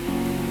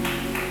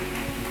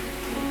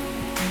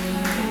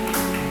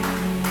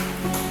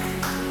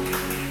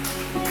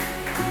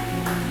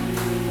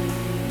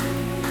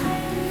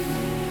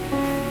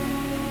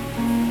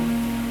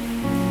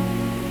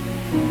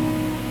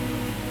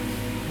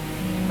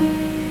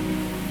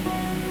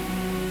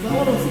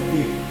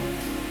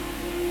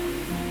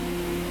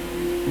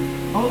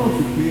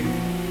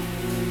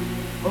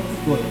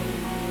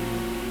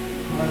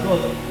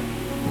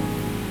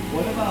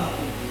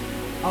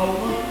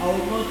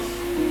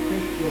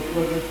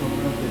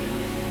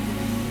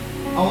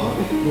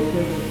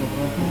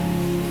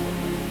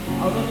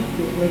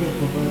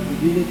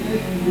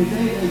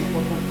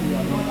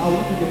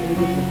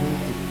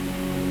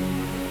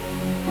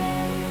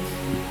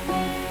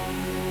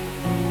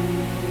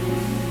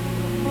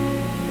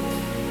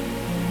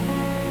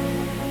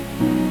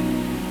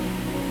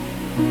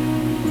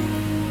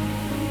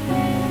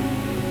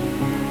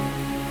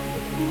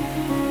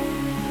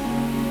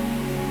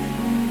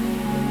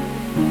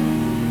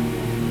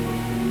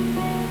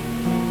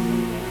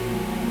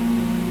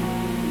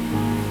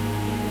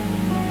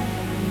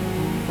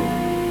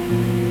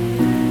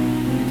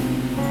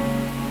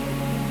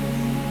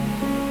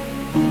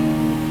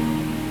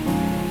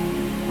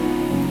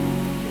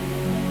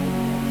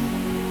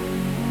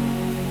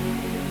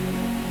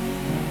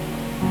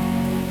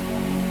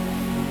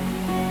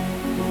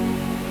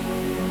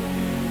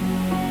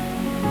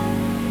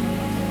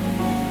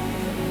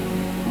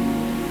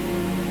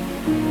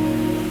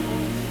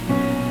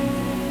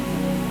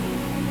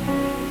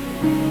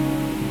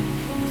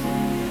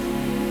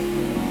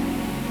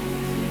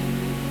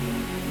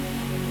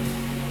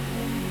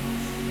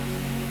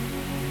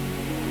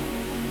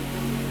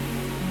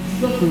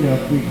 Second prayer,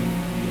 pray.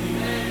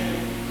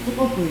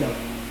 Second prayer.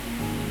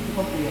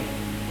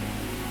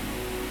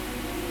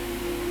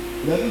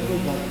 The Bible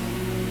says that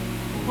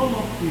come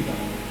up prayer,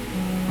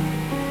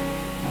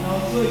 and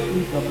I'll show you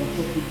things that will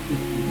shock you to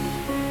take place.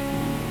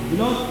 We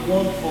don't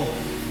want us,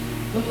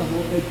 just as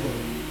wanted God,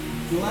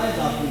 to rise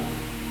above,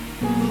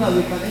 so that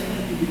we can enter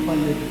into the level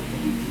of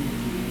it.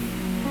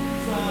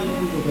 So I have a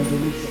bit of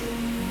revelation.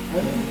 I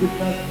want to look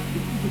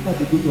at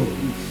the good of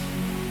peace.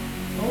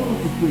 I want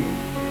us to pray.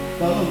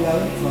 Lord, we are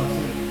ready to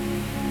accept.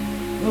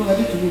 We are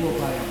ready to move up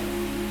higher.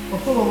 For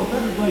some of us,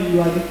 that is why you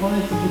are the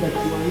current situation that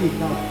you are in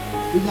now.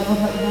 It's an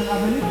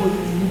avenue for you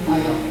to move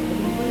higher. It's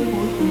an avenue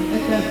for you to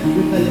enter to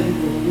greater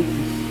levels of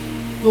graces.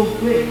 So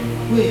pray.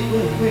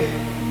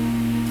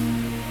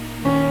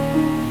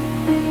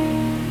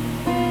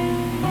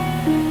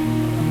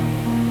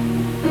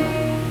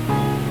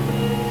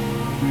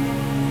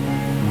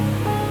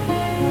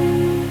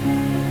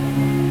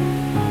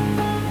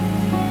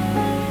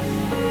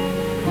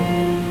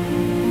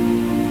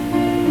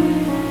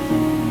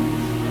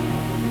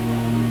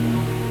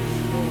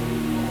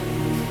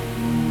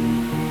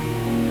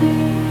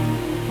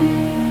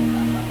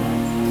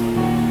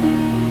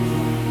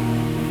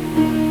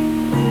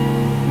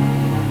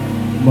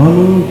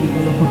 Manu kita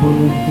nak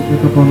kapanu kita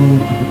kapanu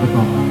kita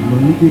kapanu.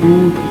 Mani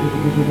biru kita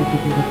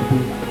kapanu.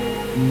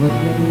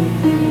 Mati biru.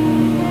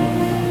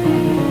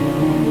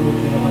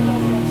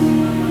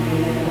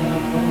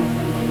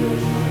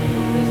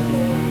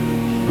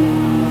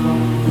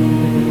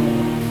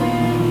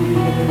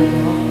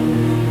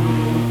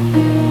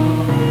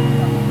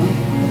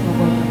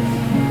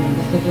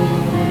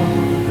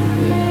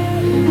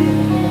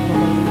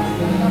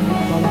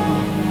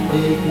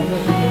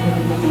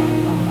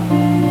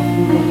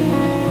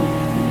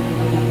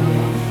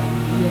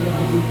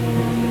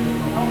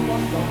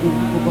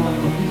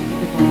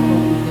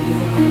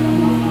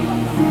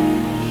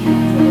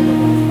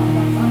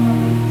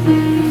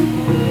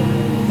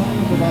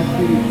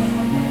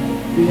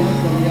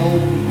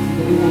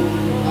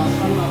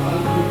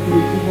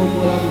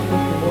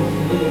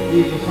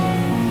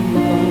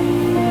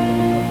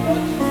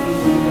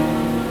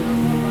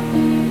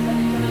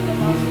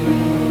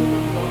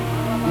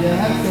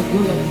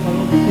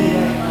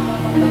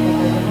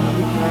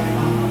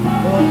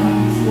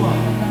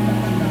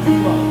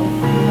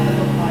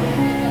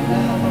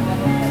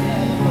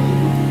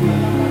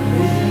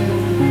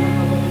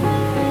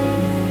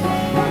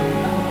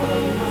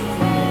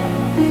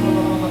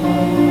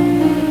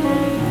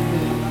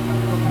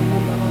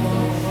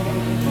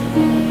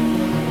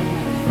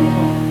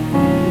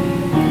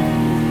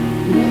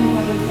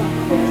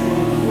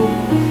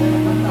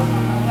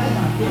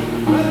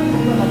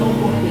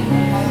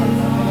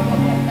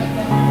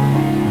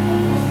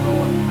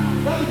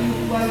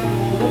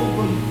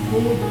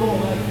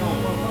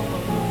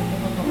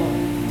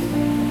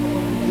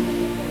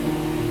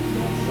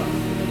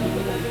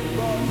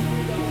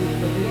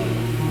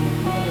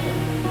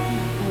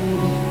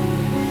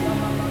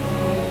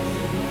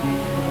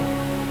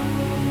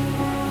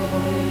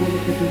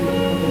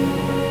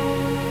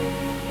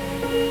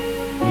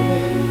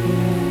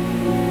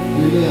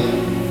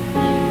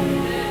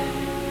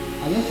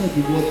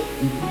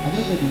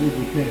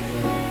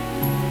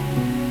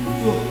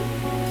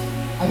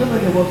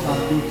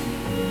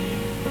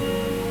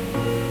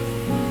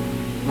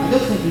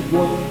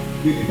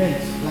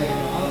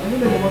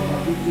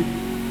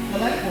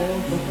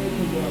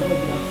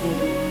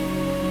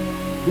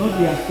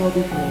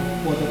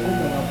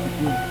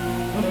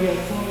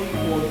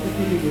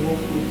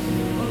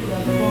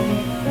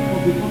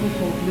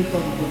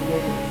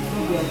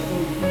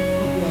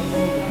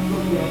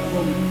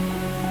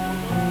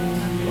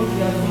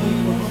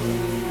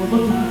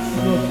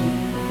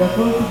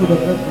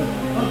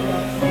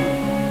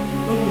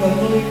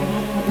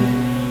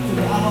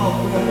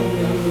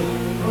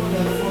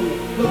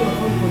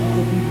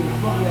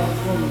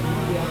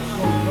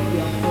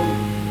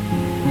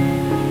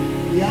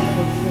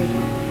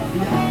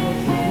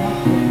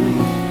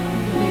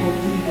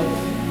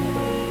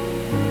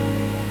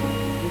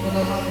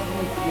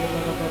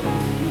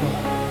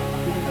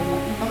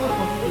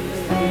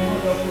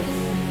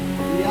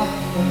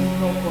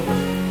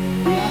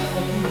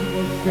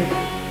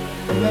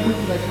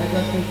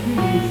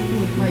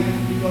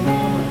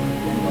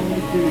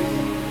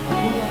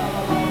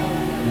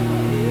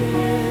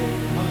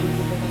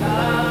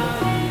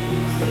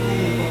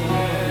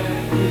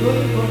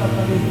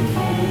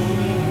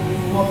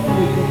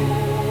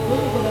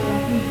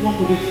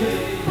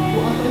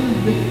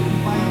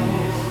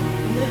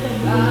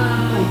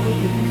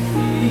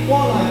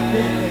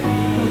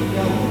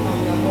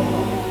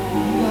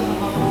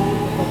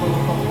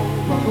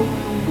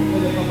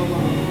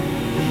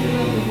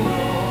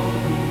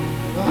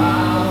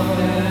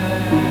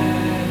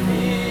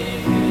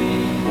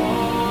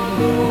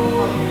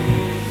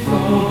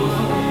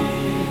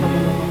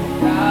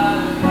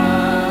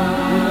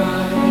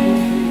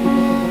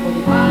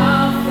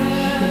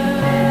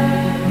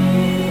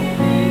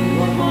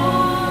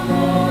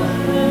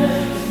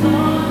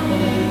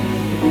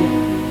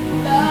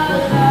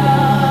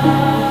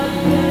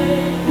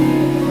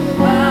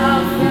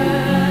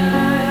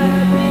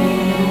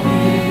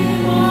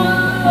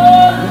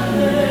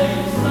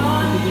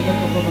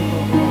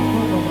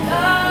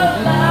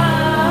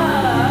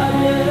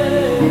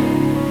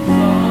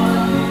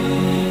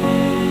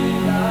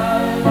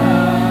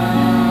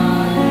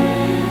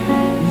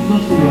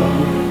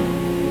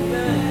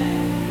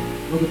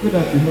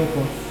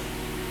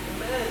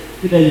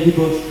 That you give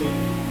us strength.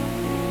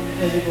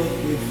 That you give us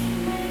grace.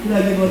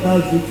 That you give us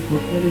that zeal to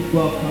continually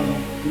go after you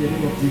in the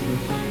name of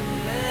Jesus.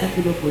 Thank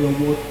you, Lord, for your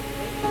word.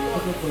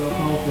 Thank you for your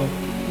counsel.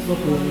 Thank you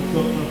for your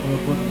instruction, for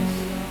your guidance.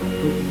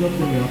 For Jesus'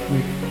 name we are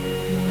praying.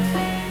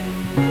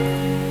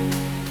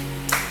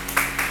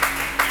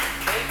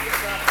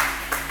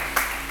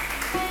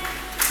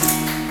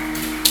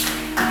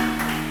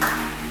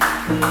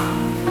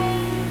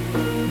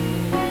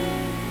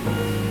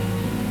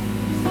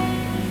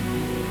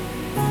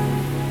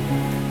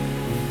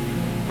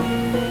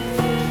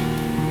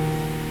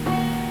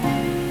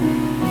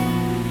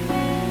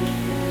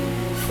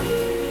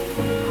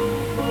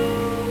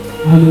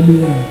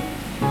 Hallelujah.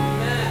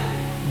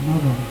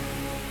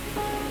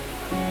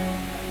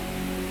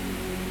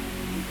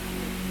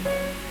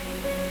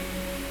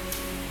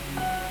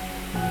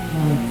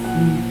 Amen.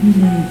 few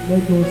minutes,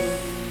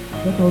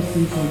 let us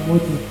say some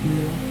words of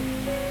prayer.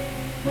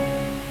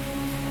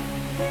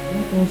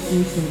 Let us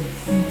sow some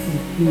seeds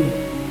of prayer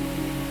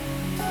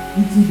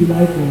into the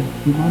life of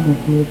the man of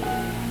God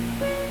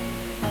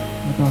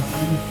that has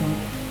ministered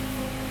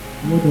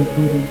the word of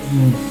God unto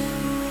us.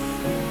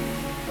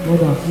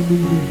 God has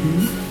even used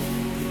him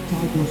to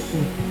charge us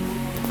up.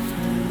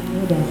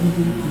 God has used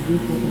him to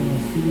wake up our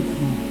spirit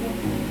man.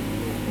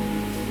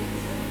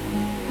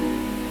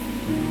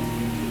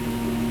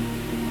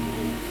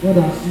 God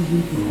has used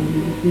him to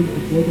communicate the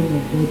burden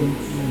of God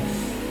unto us.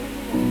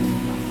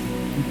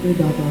 We pray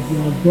that as he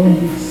has done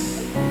this,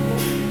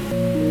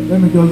 let me just